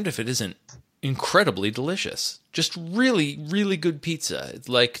 and damned if it isn't incredibly delicious. Just really, really good pizza. It's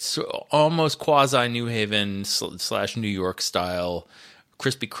like almost quasi New Haven / New York style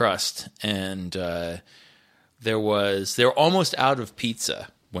crispy crust, and they were almost out of pizza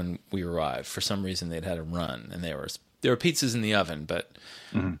when we arrived. For some reason, they'd had a run, and there were pizzas in the oven, but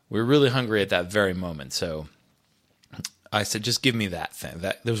we were really hungry at that very moment. So I said, "Just give me that thing."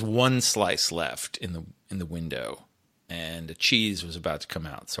 There's one slice left in the window, and a cheese was about to come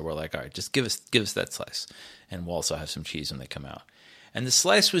out. So we're like, "All right, just give us that slice, and we'll also have some cheese when they come out." And the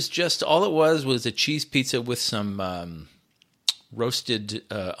slice was just all it was a cheese pizza with some roasted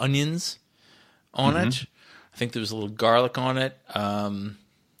onions on it. I think there was a little garlic on it.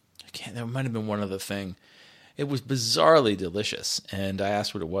 There might have been one other thing. It was bizarrely delicious, and I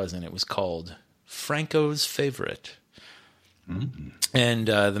asked what it was, and it was called Franco's Favorite. Mm-hmm. And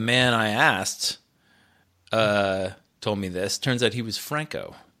the man I asked told me this. Turns out he was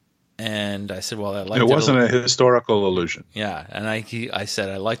Franco, and I said, "Well, I liked it." It wasn't a historical allusion. Yeah, and I said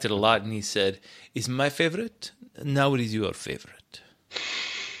I liked it a lot, and he said, "Is my favorite? Now what is your favorite?"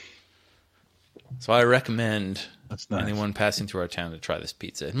 So I recommend That's nice. anyone passing through our town to try this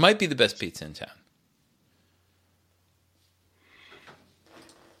pizza. It might be the best pizza in town.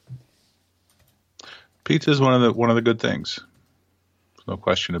 Pizza is one of the good things. There's no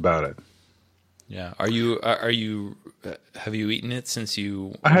question about it. Yeah. Are you have you eaten it since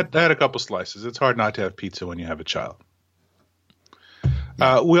you? I had a couple slices. It's hard not to have pizza when you have a child.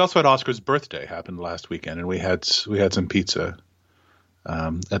 We also had Oscar's birthday happened last weekend, and we had some pizza.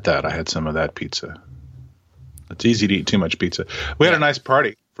 At that, I had some of that pizza. It's easy to eat too much pizza. We had a nice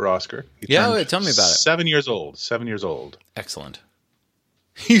party for Oscar. Tell me about it. 7 years old. 7 years old. Excellent.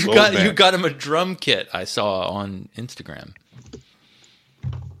 You got him a drum kit. I saw on Instagram.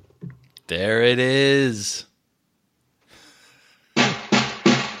 There it is. I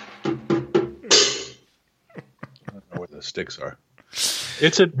don't know where the sticks are.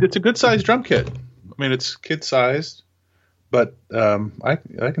 It's a good sized drum kit. I mean, it's kid sized, but I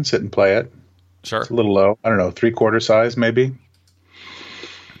can sit and play it. Sure. It's a little low. I don't know, 3/4 size maybe.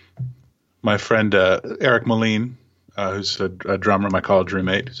 My friend Eric Moline, who's a drummer, my college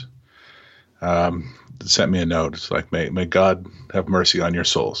roommate, sent me a note. It's like, may God have mercy on your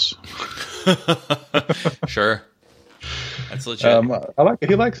souls. Sure. That's legit. I like it.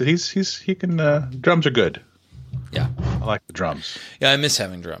 He likes it. He can. Drums are good. Yeah. I like the drums. Yeah, I miss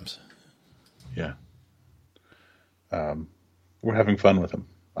having drums. Yeah. We're having fun with him.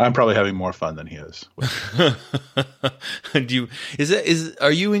 I'm probably having more fun than he is.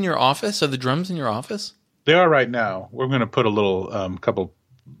 Are you in your office? Are the drums in your office? They are right now. We're going to put a little couple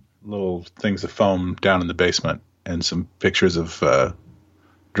little things of foam down in the basement and some pictures of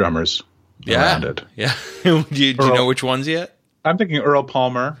drummers around it. Yeah. Do you know which ones yet? I'm thinking Earl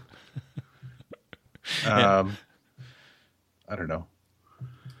Palmer. I don't know.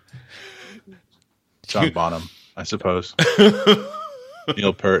 John Bonham, I suppose.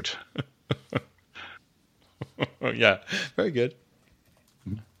 Neil Peart. Oh, yeah. Very good.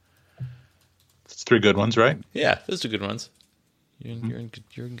 It's 3 good ones, right? Yeah, those are good ones. You're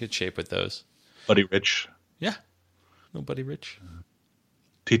in good shape with those. Buddy Rich. Yeah. No Buddy Rich.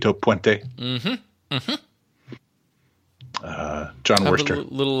 Tito Puente. Mm-hmm. Mm-hmm. John Worcester.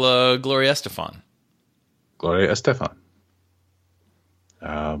 Little Gloria Estefan. Gloria Estefan.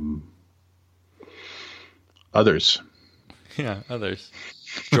 Others. Yeah, others.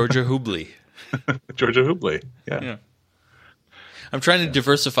 Georgia Hubley. Georgia Hubley. Yeah. I'm trying to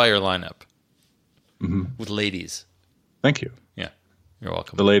diversify your lineup with ladies. Thank you. Yeah, you're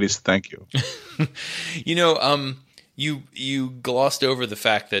welcome. The ladies, thank you. You glossed over the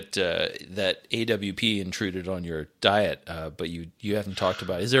fact that that AWP intruded on your diet, but you haven't talked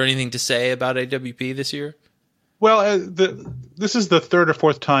about it. Is there anything to say about AWP this year? Well, this is the 3rd or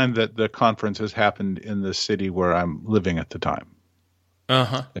 4th time that the conference has happened in the city where I'm living at the time.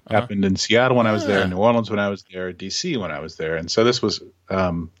 It happened in Seattle when I was there, New Orleans when I was there, D.C. when I was there, and so this was.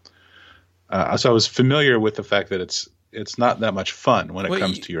 So I was familiar with the fact that it's not that much fun when it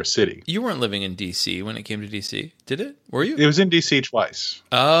comes to your city. You weren't living in D.C. when it came to D.C., did it? Were you? It was in D.C. twice.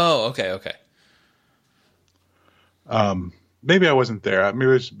 Oh, okay. Maybe I wasn't there. I mean,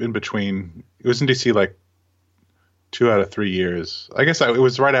 it was in between. It was in D.C. like 2 out of 3 years. I guess it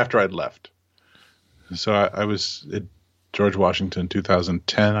was right after I'd left. So I was at George Washington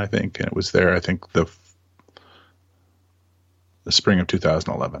 2010, I think, and it was there, I think, the spring of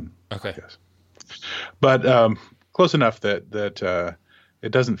 2011. Okay. Yes. But close enough that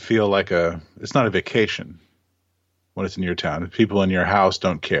it doesn't feel like it's not a vacation when it's in your town. People in your house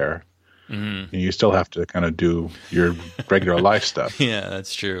don't care. Mm-hmm. You still have to kind of do your regular life stuff. Yeah,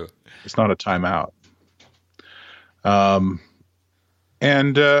 that's true. It's not a timeout.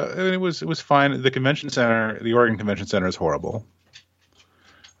 And it was fine. The convention center, the Oregon Convention Center, is horrible.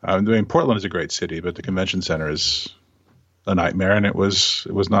 I mean, Portland is a great city, but the convention center is a nightmare, and it was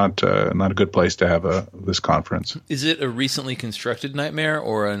not a good place to have this conference. Is it a recently constructed nightmare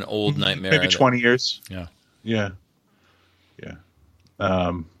or an old nightmare? Maybe 20 years. Yeah.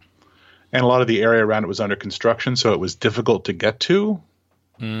 And a lot of the area around it was under construction, so it was difficult to get to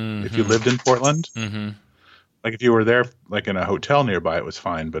if you lived in Portland. Mm-hmm. Like if you were there, like in a hotel nearby, it was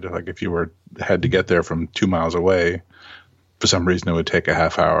fine. But like if you had to get there from 2 miles away, for some reason it would take a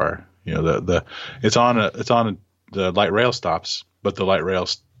half hour. You know, it's on the light rail stops, but the light rail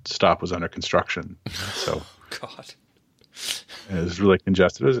stop was under construction. So God, it was really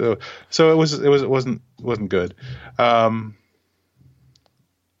congested. So it wasn't good. A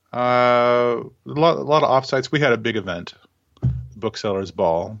lot of offsites. We had a big event, Booksellers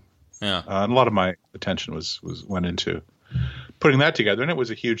Ball. Yeah, and a lot of my attention went into putting that together, and it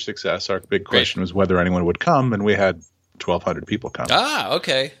was a huge success. Our big question was whether anyone would come, and we had 1,200 people come. Ah,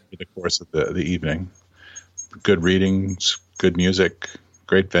 okay. In the course of the evening. Good readings, good music,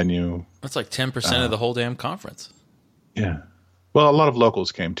 great venue. That's like 10% of the whole damn conference. Yeah. Well, a lot of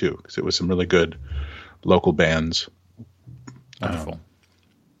locals came too, because it was some really good local bands. Wonderful.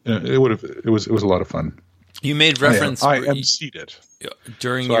 It was a lot of fun. You made reference. I emceed it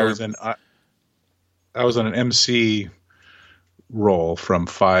during so I was on an MC role from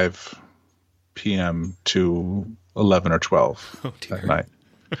 5 p.m. to 11 or 12 that night,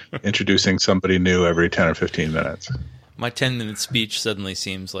 introducing somebody new every 10 or 15 minutes. My 10-minute speech suddenly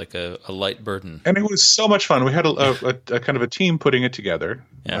seems like a light burden. And it was so much fun. We had a kind of a team putting it together.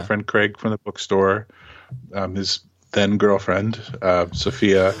 Yeah. My friend Craig from the bookstore, his then girlfriend,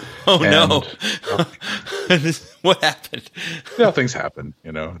 Sophia. Oh, no. What happened? Things happen.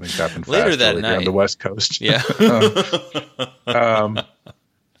 Things happen later fast that night on the West Coast. Yeah.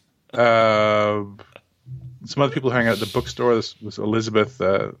 Some other people hang out at the bookstore. This was Elizabeth,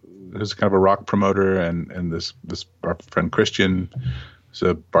 who's kind of a rock promoter, and this our friend Christian, who's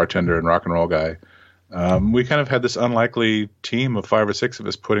a bartender and rock and roll guy. We kind of had this unlikely team of 5 or 6 of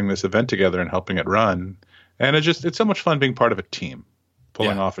us putting this event together and helping it run. And it's so much fun being part of a team,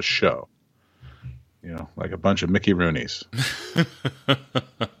 pulling off a show. Like a bunch of Mickey Roonies.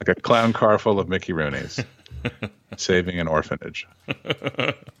 Like a clown car full of Mickey Roonies. Saving an orphanage.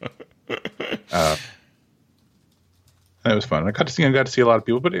 It was fun. I got to see a lot of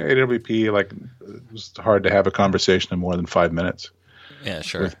people, but at AWP, it was hard to have a conversation in more than 5 minutes. Yeah,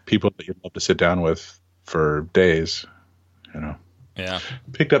 sure. With people that you'd love to sit down with for days. Yeah.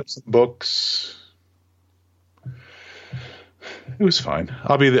 Picked up some books. It was fine.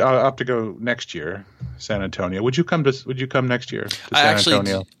 I'll have to go next year, San Antonio. Would you come next year to San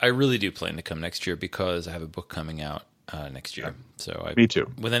Antonio? I really do plan to come next year because I have a book coming out next year. So me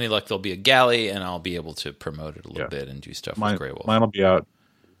too. With any luck, there'll be a galley, and I'll be able to promote it a little bit and do stuff with Grey Wolf. Mine will be out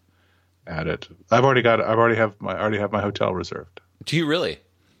at it. I already have my hotel reserved. Do you really?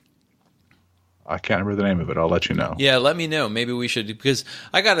 I can't remember the name of it. I'll let you know. Yeah, let me know. Maybe we should, because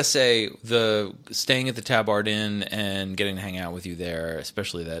I gotta say, the staying at the Tabard Inn and getting to hang out with you there,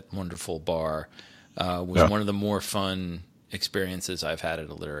 especially that wonderful bar, was one of the more fun experiences I've had at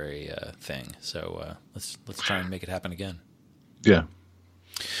a literary thing. So let's try and make it happen again. Yeah.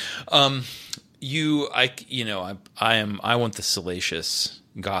 I want the salacious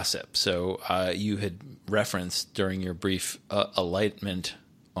gossip. So you had referenced during your brief enlightenment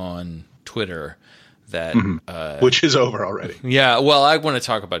on Twitter that which is over already. Yeah, well, I want to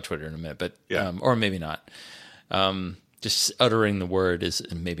talk about Twitter in a minute, but or maybe not. Just uttering the word is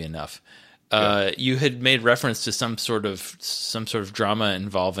maybe enough. You had made reference to some sort of drama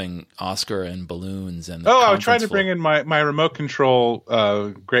involving Oscar and balloons and I was trying to bring in my remote control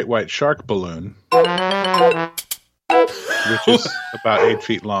great white shark balloon, which is about 8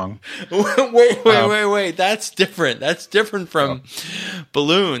 feet long. Wait. That's different. That's different from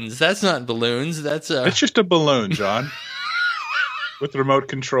balloons. That's not balloons. It's just a balloon, John. With remote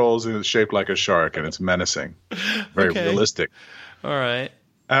controls, and it's shaped like a shark, and it's menacing. Very realistic. All right.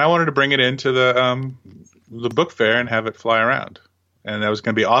 And I wanted to bring it into the book fair and have it fly around. And that was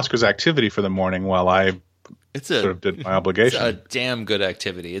going to be Oscar's activity for the morning while I sort of did my obligation. It's a damn good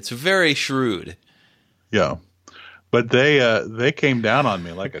activity. It's very shrewd. Yeah. But they came down on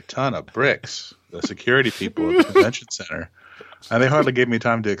me like a ton of bricks, the security people at the convention center. And they hardly gave me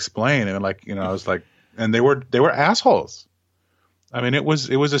time to explain. And I was like, and they were assholes. I mean, it was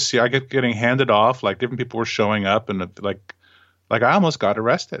I kept getting handed off, like different people were showing up, and like I almost got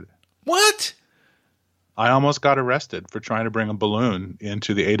arrested. What? I almost got arrested for trying to bring a balloon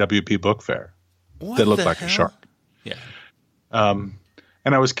into the AWP book fair that looked like a shark. Yeah.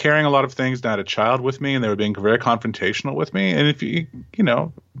 And I was carrying a lot of things. And I had a child with me, and they were being very confrontational with me. And if you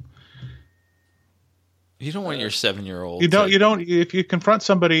don't want your 7-year-old. If you confront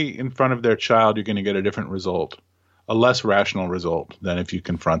somebody in front of their child, you're going to get a different result, a less rational result than if you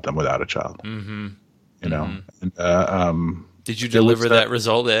confront them without a child. Mm-hmm. And, did you deliver that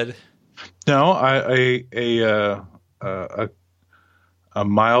result, Ed? No, a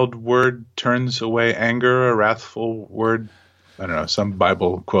mild word turns away anger. A wrathful word, I don't know, some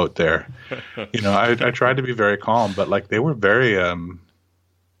Bible quote there. I tried to be very calm, but they were very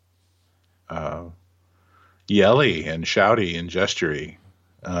yelly and shouty and gestury.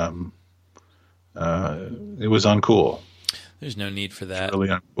 It was uncool. There's no need for that. It's really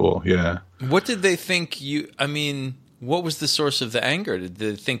uncool, yeah. What did they think what was the source of the anger? Did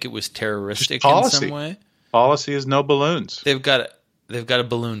they think it was terroristic in some way? Policy is no balloons. They've got a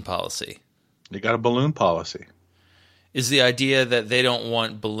balloon policy. They got a balloon policy. Is the idea that they don't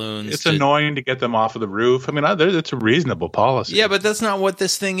want balloons? It's annoying to get them off of the roof. I mean, it's a reasonable policy. Yeah, but that's not what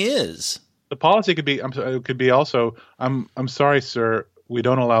this thing is. The policy could be. It could be also. I'm sorry, sir. We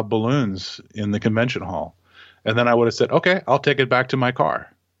don't allow balloons in the convention hall. And then I would have said, okay, I'll take it back to my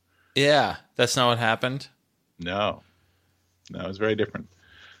car. Yeah, that's not what happened. No, it's very different.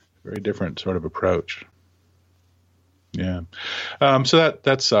 Very different sort of approach. Yeah. So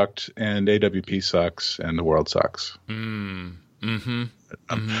that sucked, and AWP sucks, and the world sucks.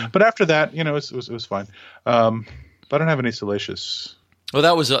 But after that, it was fine. But I don't have any salacious. Well,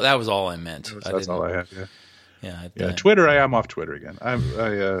 that was all I meant. That's all I have. Yeah. Twitter. I am off Twitter again.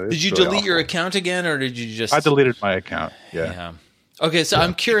 Did you delete your account again, or did you just? I deleted my account. Yeah. Okay, so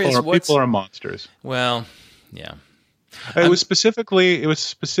I'm curious. People are monsters. Well, yeah. It was specifically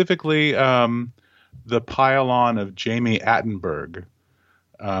the pile-on of Jamie Attenberg,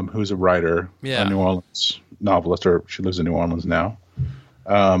 who's a writer, a New Orleans novelist, or she lives in New Orleans now.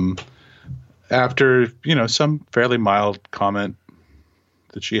 After some fairly mild comment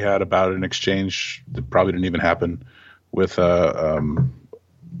that she had about an exchange that probably didn't even happen with a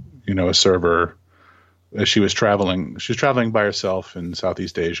server. She was traveling by herself in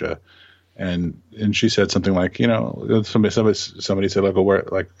Southeast Asia. And she said something like, somebody said,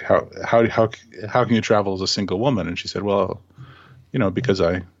 like, how can you travel as a single woman? And she said, well, because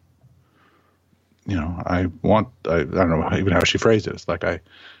I don't know even how she phrased it. It's like,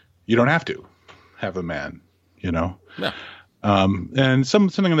 you don't have to have a man, Yeah. And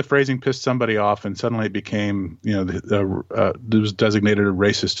something in the phrasing pissed somebody off, and suddenly it became, it was designated a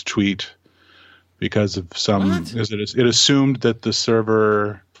racist tweet because of because it assumed that the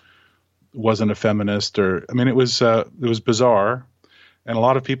server wasn't a feminist, it was bizarre, and a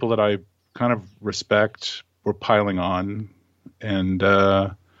lot of people that I kind of respect were piling on, and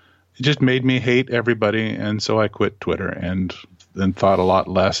it just made me hate everybody, and so I quit Twitter and then thought a lot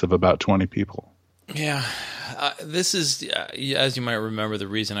less of about 20 people. Yeah. This is, as you might remember, the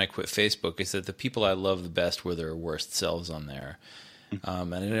reason I quit Facebook is that the people I love the best were their worst selves on there,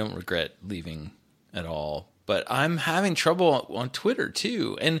 and I don't regret leaving at all. But I'm having trouble on Twitter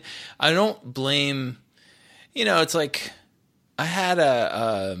too, and I don't blame. It's like I had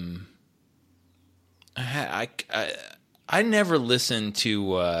I never listened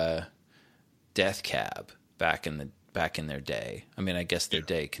to Death Cab back in their day. I mean, I guess their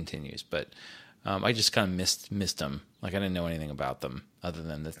day continues, but I just kind of missed them. Like I didn't know anything about them other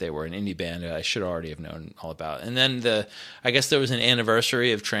than that they were an indie band I should already have known all about. And then I guess there was an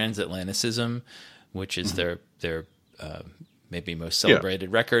anniversary of Transatlanticism, which is their maybe most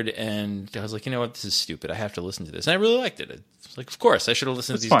celebrated record, and I was like, you know what, this is stupid. I have to listen to this, and I really liked it. It's like, of course, I should have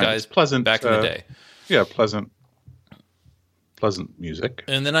listened to these guys. Pleasant back in the day. Yeah, pleasant music.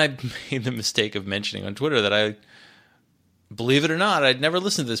 And then I made the mistake of mentioning on Twitter that I, believe it or not, I'd never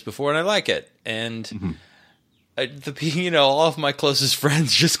listened to this before, and I like it. And all of my closest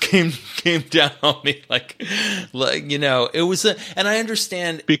friends just came down on me like it was and I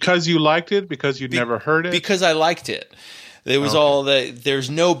understand because you liked it, because you'd never heard it, because I liked it. It was all that there's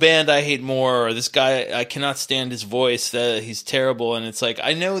no band I hate more, or this guy I cannot stand his voice, that he's terrible. And it's like,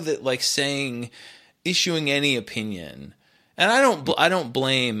 I know that like issuing any opinion, and I don't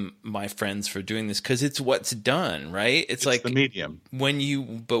blame my friends for doing this because it's what's done, right? It's like the medium. When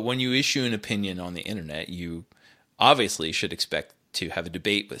you issue an opinion on the internet, you obviously should expect to have a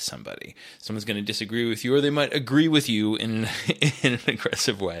debate with somebody. Someone's going to disagree with you, or they might agree with you in an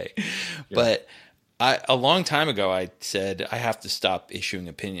aggressive way. Yeah. But a long time ago, I said I have to stop issuing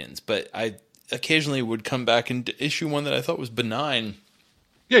opinions. But I occasionally would come back and issue one that I thought was benign.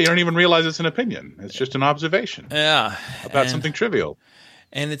 Yeah, you don't even realize it's an opinion. It's just an observation. Yeah. About something trivial.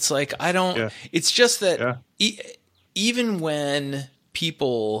 And it's like, I don't... Yeah. It's just that even when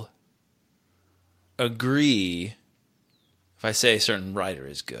people agree... If I say a certain writer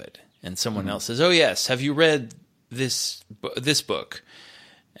is good, and someone else says, "Oh yes, have you read this book?"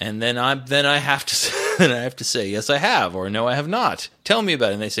 and then I have to say, "Yes, I have," or "No, I have not. Tell me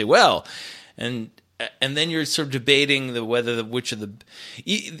about it." And they say, "Well," and then you're sort of debating which of the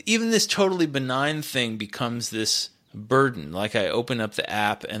even this totally benign thing becomes this burden. Like I open up the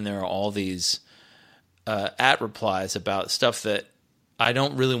app and there are all these at replies about stuff that I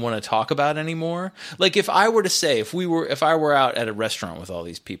don't really want to talk about anymore. Like if I were to say, if I were out at a restaurant with all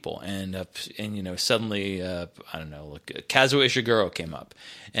these people and suddenly, I don't know, look, Kazuo Ishiguro came up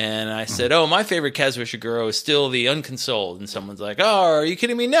and I said, "Oh, my favorite Kazuo Ishiguro is still The Unconsoled." And someone's like, "Oh, are you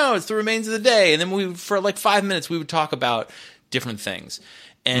kidding me? No, it's The Remains of the Day." And then for like 5 minutes, we would talk about different things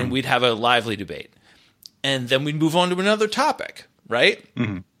and we'd have a lively debate. And then we'd move on to another topic, right?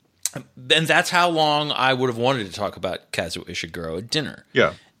 Mm-hmm. And that's how long I would have wanted to talk about Kazuo Ishiguro at dinner.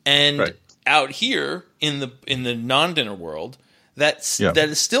 Yeah. And out here in the non-dinner world, that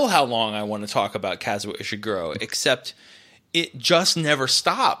is still how long I want to talk about Kazuo Ishiguro, except it just never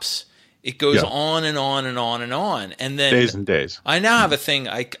stops. It goes on and on and on and on. And then days and days. I now have a thing.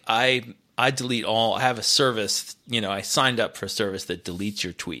 I delete all. I have a service. I signed up for a service that deletes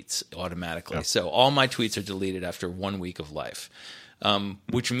your tweets automatically. Yeah. So all my tweets are deleted after 1 week of life,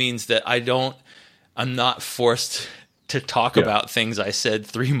 which means that I'm not forced to talk about things I said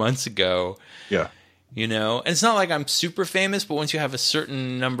 3 months ago. Yeah. And it's not like I'm super famous, but once you have a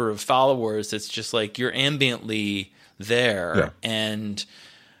certain number of followers, it's just like you're ambiently there, and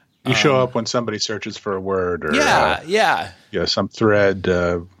you show up when somebody searches for a word, or some thread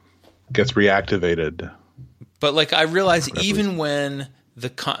gets reactivated. But like I realize, even when the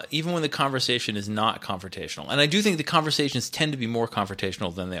conversation is not confrontational, and I do think the conversations tend to be more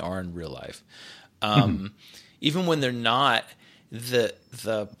confrontational than they are in real life. Even when they're not, the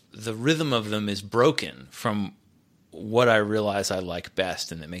rhythm of them is broken from what I realize I like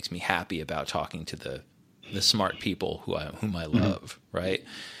best, and that makes me happy about talking to the smart people whom I love. Right?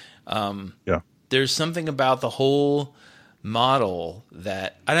 There's something about the whole model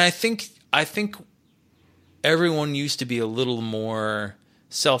that, and I think everyone used to be a little more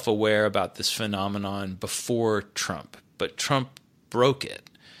self-aware about this phenomenon before Trump, but Trump broke it.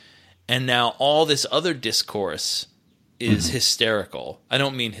 And now all this other discourse is hysterical. I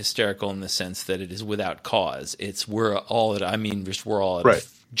don't mean hysterical in the sense that it is without cause. We're all at a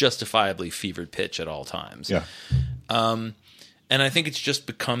justifiably fevered pitch at all times. Yeah. And I think it's just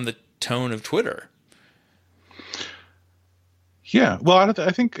become the tone of Twitter. Yeah. Well, I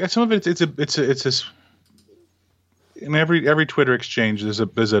think some of it it's in every Twitter exchange there's a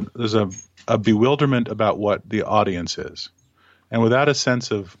bewilderment about what the audience is, and without a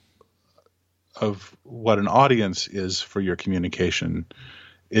sense of what an audience is for your communication,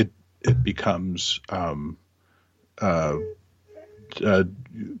 it becomes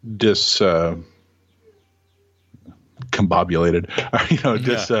discombobulated,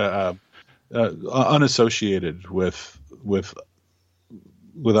 unassociated with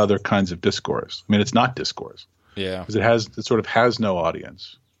other kinds of discourse. I mean, it's not discourse. Yeah, because it sort of has no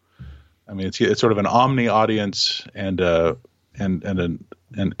audience. I mean, it's sort of an omni audience and an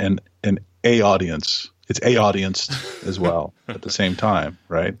a audience. It's a audience as well at the same time,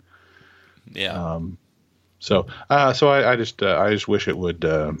 right? Yeah. So I just wish it would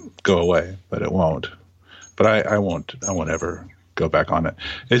go away, but it won't. But I won't ever go back on it.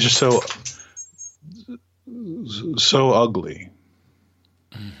 It's just so ugly.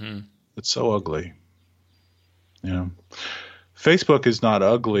 Mm-hmm. It's so ugly. Facebook is not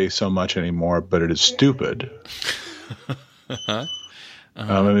ugly so much anymore, but it is stupid. I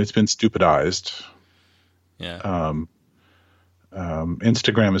mean, it's been stupidized. Yeah.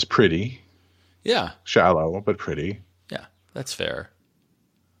 Instagram is pretty. Yeah. Shallow, but pretty. Yeah, that's fair.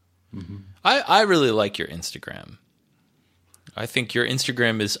 Mm-hmm. I really like your Instagram. I think your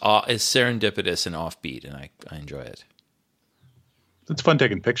Instagram is serendipitous and offbeat, and I enjoy it. It's fun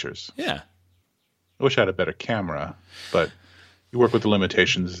taking pictures. Yeah. I wish I had a better camera, but you work with the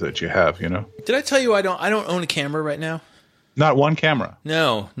limitations that you have, Did I tell you I don't own a camera right now? Not one camera.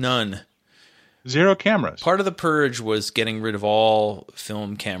 No, none. 0 cameras. Part of the purge was getting rid of all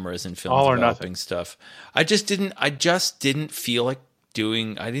film cameras and film developing stuff. I just didn't feel like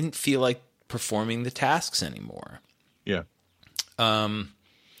I didn't feel like performing the tasks anymore. Yeah. And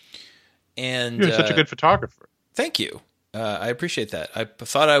you're such a good photographer. Thank you. I appreciate that. I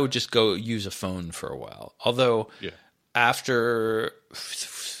thought I would just go use a phone for a while. Although after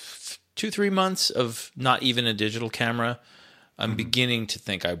 2-3 months of not even a digital camera, I'm beginning to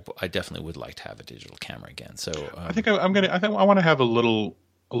think I definitely would like to have a digital camera again. So I think I want to have a little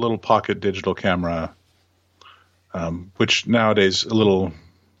pocket digital camera, which nowadays a little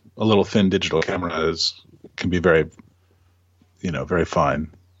thin digital camera can be very, very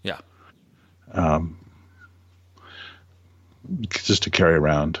fine. Yeah. Just to carry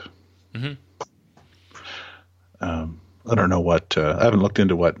around. Mm-hmm. I don't know what I haven't looked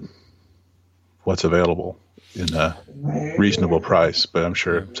into what's available in a reasonable price, but I'm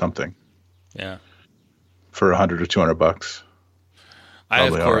sure something. Yeah. For $100 or $200. I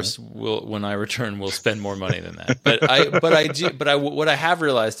of course will, when I return, will spend more money than that. What I have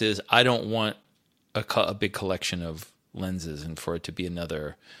realized is I don't want a big collection of lenses, and for it to be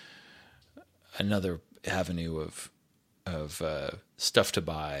another avenue of stuff to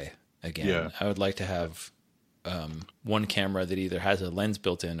buy again. Yeah. I would like to have one camera that either has a lens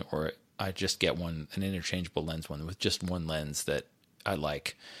built in, or I just get an interchangeable lens one with just one lens that I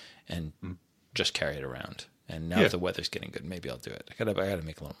like, and just carry it around. And now if the weather's getting good, maybe I'll do it. I gotta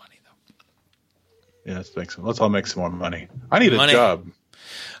make a little money though. Yeah, let's all make some more money. I need a job.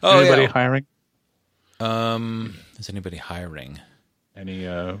 Oh, anybody hiring? Is anybody hiring? Any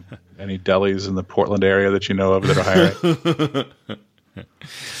delis in the Portland area that you know of that are hiring?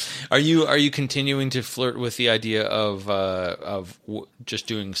 Are you continuing to flirt with the idea of just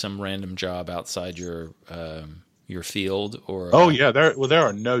doing some random job outside your field? Or there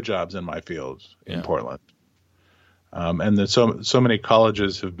are no jobs in my field in Portland, and there's so many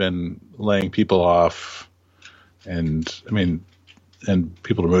colleges have been laying people off, and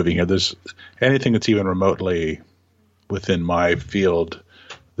people are moving here. There's anything that's even remotely within my field,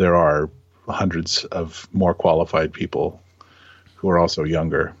 there are hundreds of more qualified people who are also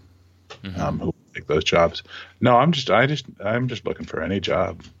younger, who take those jobs. No, I'm just looking for any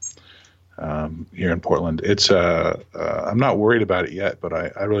job here in Portland. It's I'm not worried about it yet, but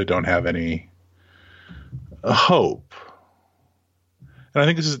I really don't have any hope. And I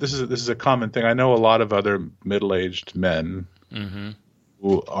think this is a common thing. I know a lot of other middle-aged men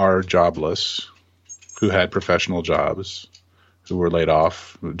who are jobless, who had professional jobs, who were laid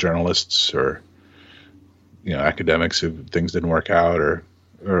off, journalists or academics who things didn't work out or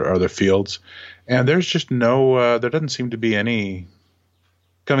other fields, and there's just no there doesn't seem to be any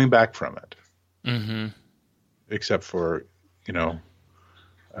coming back from it, except for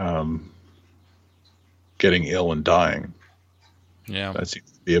getting ill and dying. Yeah, that seems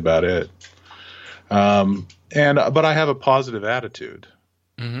to be about it. But I have a positive attitude.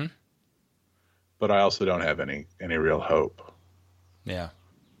 But I also don't have any real hope. Yeah.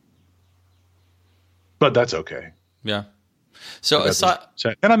 But that's okay. Yeah. So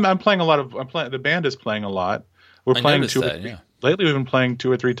and I'm playing a lot of the band is playing a lot. We're playing lately we've been playing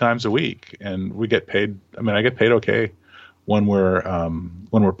 2 or 3 times a week, and we get paid. I get paid okay when we're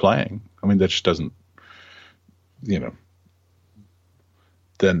playing. That just doesn't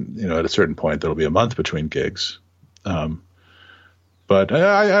then at a certain point there'll be a month between gigs. But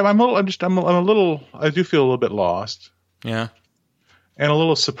I do feel a little bit lost. Yeah. And a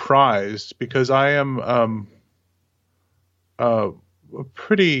little surprised because I am I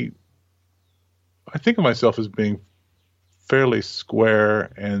think of myself as being fairly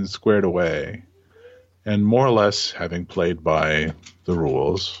square and squared away, and more or less having played by the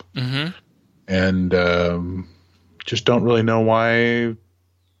rules. And just don't really know why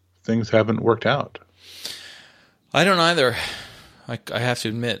things haven't worked out. I don't either. I have to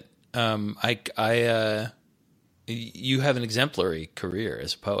admit, you have an exemplary career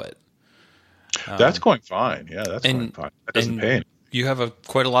as a poet. That's going fine. Yeah, that's going fine. That doesn't pay any. You have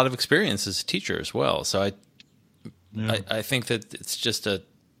quite a lot of experience as a teacher as well. So I think that it's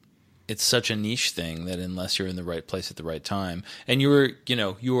such a niche thing that unless you're in the right place at the right time, and you're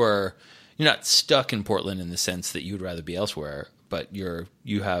not stuck in Portland in the sense that you would rather be elsewhere, but you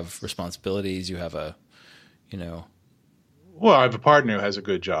have responsibilities. You have Well, I have a partner who has a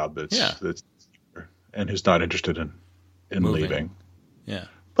good job that's and who's not interested in leaving. Yeah.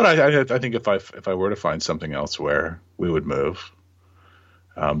 But I think if I were to find something elsewhere, we would move.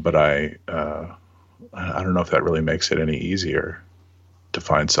 But I don't know if that really makes it any easier to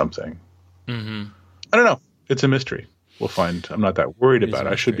find something. I don't know. It's a mystery. We'll find. I'm not that worried about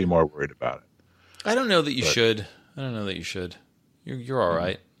it. I should be more worried about it. I don't know that you should. You're all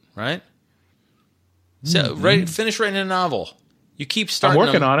right, right? So finish writing a novel. You keep starting. I'm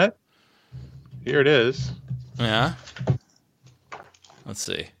working on it. Here it is. Yeah. Let's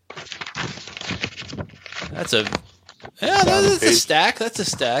see. That's a stack. That's a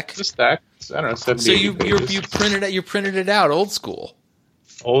stack. It's a stack. I don't know. 70, so you printed it out old school.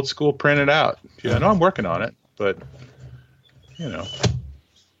 Old school printed out. Yeah, I know I'm working on it, but when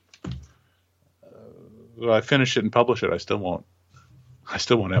I finish it and publish it, I still won't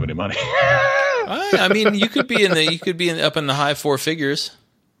have any money. You could be up in the high 4 figures.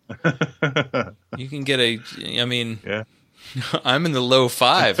 You can get yeah. I'm in the low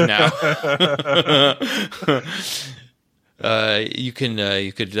 5 now. You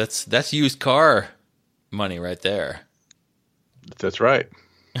could that's used car money right there. That's right.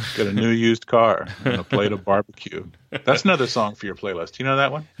 Get a new used car and a plate of barbecue. That's another song for your playlist. Do you know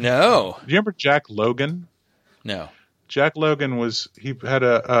that one? No. Do you remember Jack Logan? No. Jack Logan he had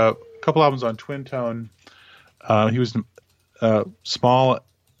a couple albums on Twin Tone. He was a small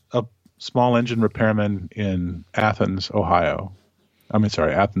engine repairman in Athens,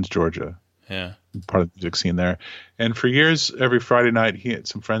 Georgia. Yeah. Part of the music scene there. And for years, every Friday night,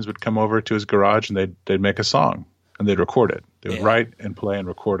 some friends would come over to his garage and they'd make a song and they'd record it. They would write and play and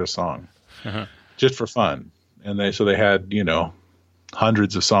record a song just for fun. And they had,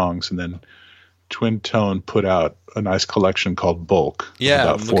 hundreds of songs, and then Twin Tone put out a nice collection called Bulk.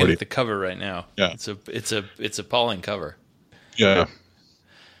 Yeah, I'm looking at the cover right now. Yeah, it's a appalling cover. Yeah,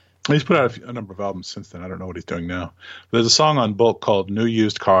 he's put out a number of albums since then. I don't know what he's doing now. But there's a song on Bulk called "New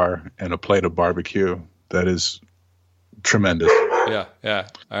Used Car and a Plate of Barbecue" that is tremendous. Yeah.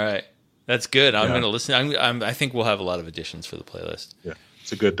 All right, that's good. I'm going to listen. I think we'll have a lot of additions for the playlist. Yeah,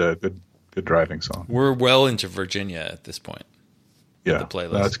 it's a good driving song. We're well into Virginia at this point. Yeah, the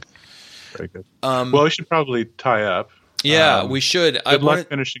playlist. That's very good. Well, we should probably tie up. Yeah, we should. Good luck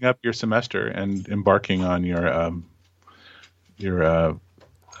finishing up your semester and embarking on your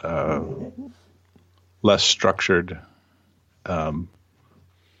less structured, lifestyle,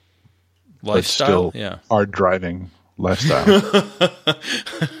 but still hard driving lifestyle.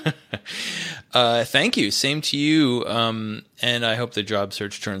 Thank you. Same to you. And I hope the job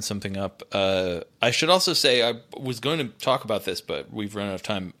search turns something up. I should also say I was going to talk about this, but we've run out of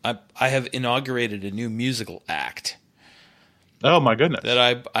time. I have inaugurated a new musical act. Oh my goodness!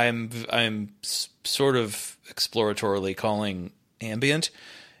 That I'm sort of exploratorily calling ambient.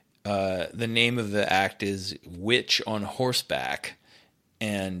 The name of the act is Witch on Horseback,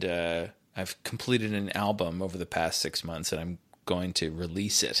 and I've completed an album over the past 6 months, and I'm going to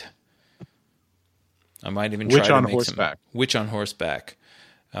release it. I might even try to make some Witch on Horseback.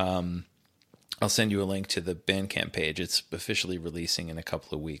 I'll send you a link to the Bandcamp page. It's officially releasing in a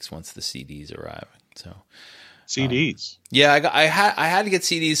couple of weeks once the CDs arrive. So CDs. I had to get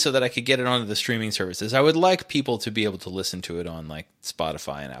CDs so that I could get it onto the streaming services. I would like people to be able to listen to it on like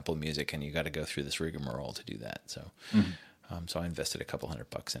Spotify and Apple Music, and you got to go through this rigmarole to do that. So, so I invested a couple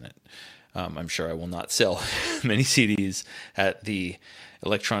 $100 in it. I'm sure I will not sell many CDs at the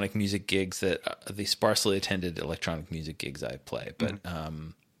electronic music gigs the sparsely attended electronic music gigs I play, but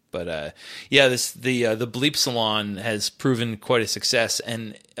the Bleep Salon has proven quite a success,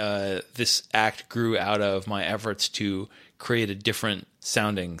 and this act grew out of my efforts to create a different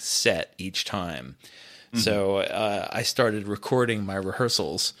sounding set each time. So I started recording my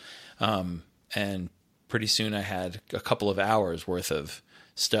rehearsals, and pretty soon I had a couple of hours worth of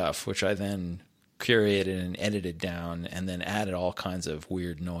stuff, which I then curated and edited down, and then added all kinds of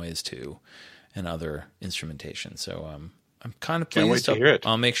weird noise to and other instrumentation. So I'm kind of pleased. Can't wait to hear it.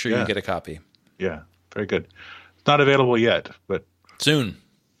 I'll make sure you get a copy. Yeah, very good. It's not available yet, but soon.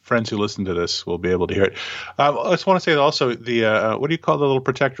 Friends who listen to this will be able to hear it. I just want to say also the what do you call the little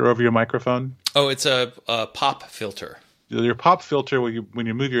protector over your microphone? Oh, it's a pop filter. Your pop filter, when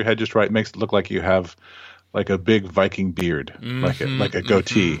you move your head just right, makes it look like you have like a big Viking beard, like a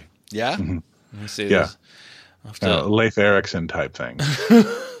goatee. Yeah. Mm-hmm. Let me see this. Leif Erikson type thing.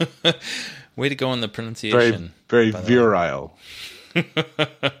 Way to go on the pronunciation. Very virile.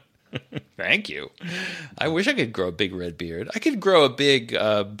 Thank you. I wish I could grow a big red beard. I could grow a big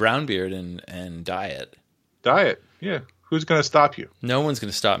brown beard and dye it. Dye it? Yeah. Who's going to stop you? No one's going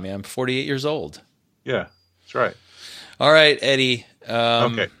to stop me. I'm 48 years old. Yeah, that's right. All right, Eddie.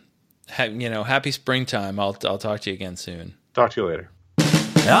 Okay. Happy springtime. I'll talk to you again soon. Talk to you later.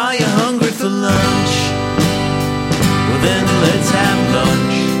 Are you hungry for lunch? Well then let's have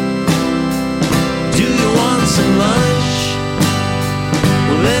lunch. Do you want some lunch?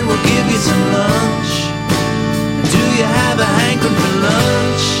 Well then we'll give you some lunch. Do you have a hankering for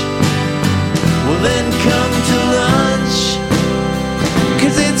lunch? Well then come to lunch,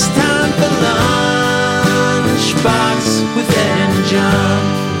 'cause it's time for Lunchbox with Ed and John.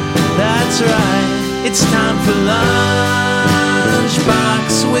 That's right, it's time for Lunchbox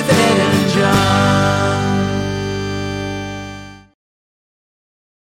with Ed and John.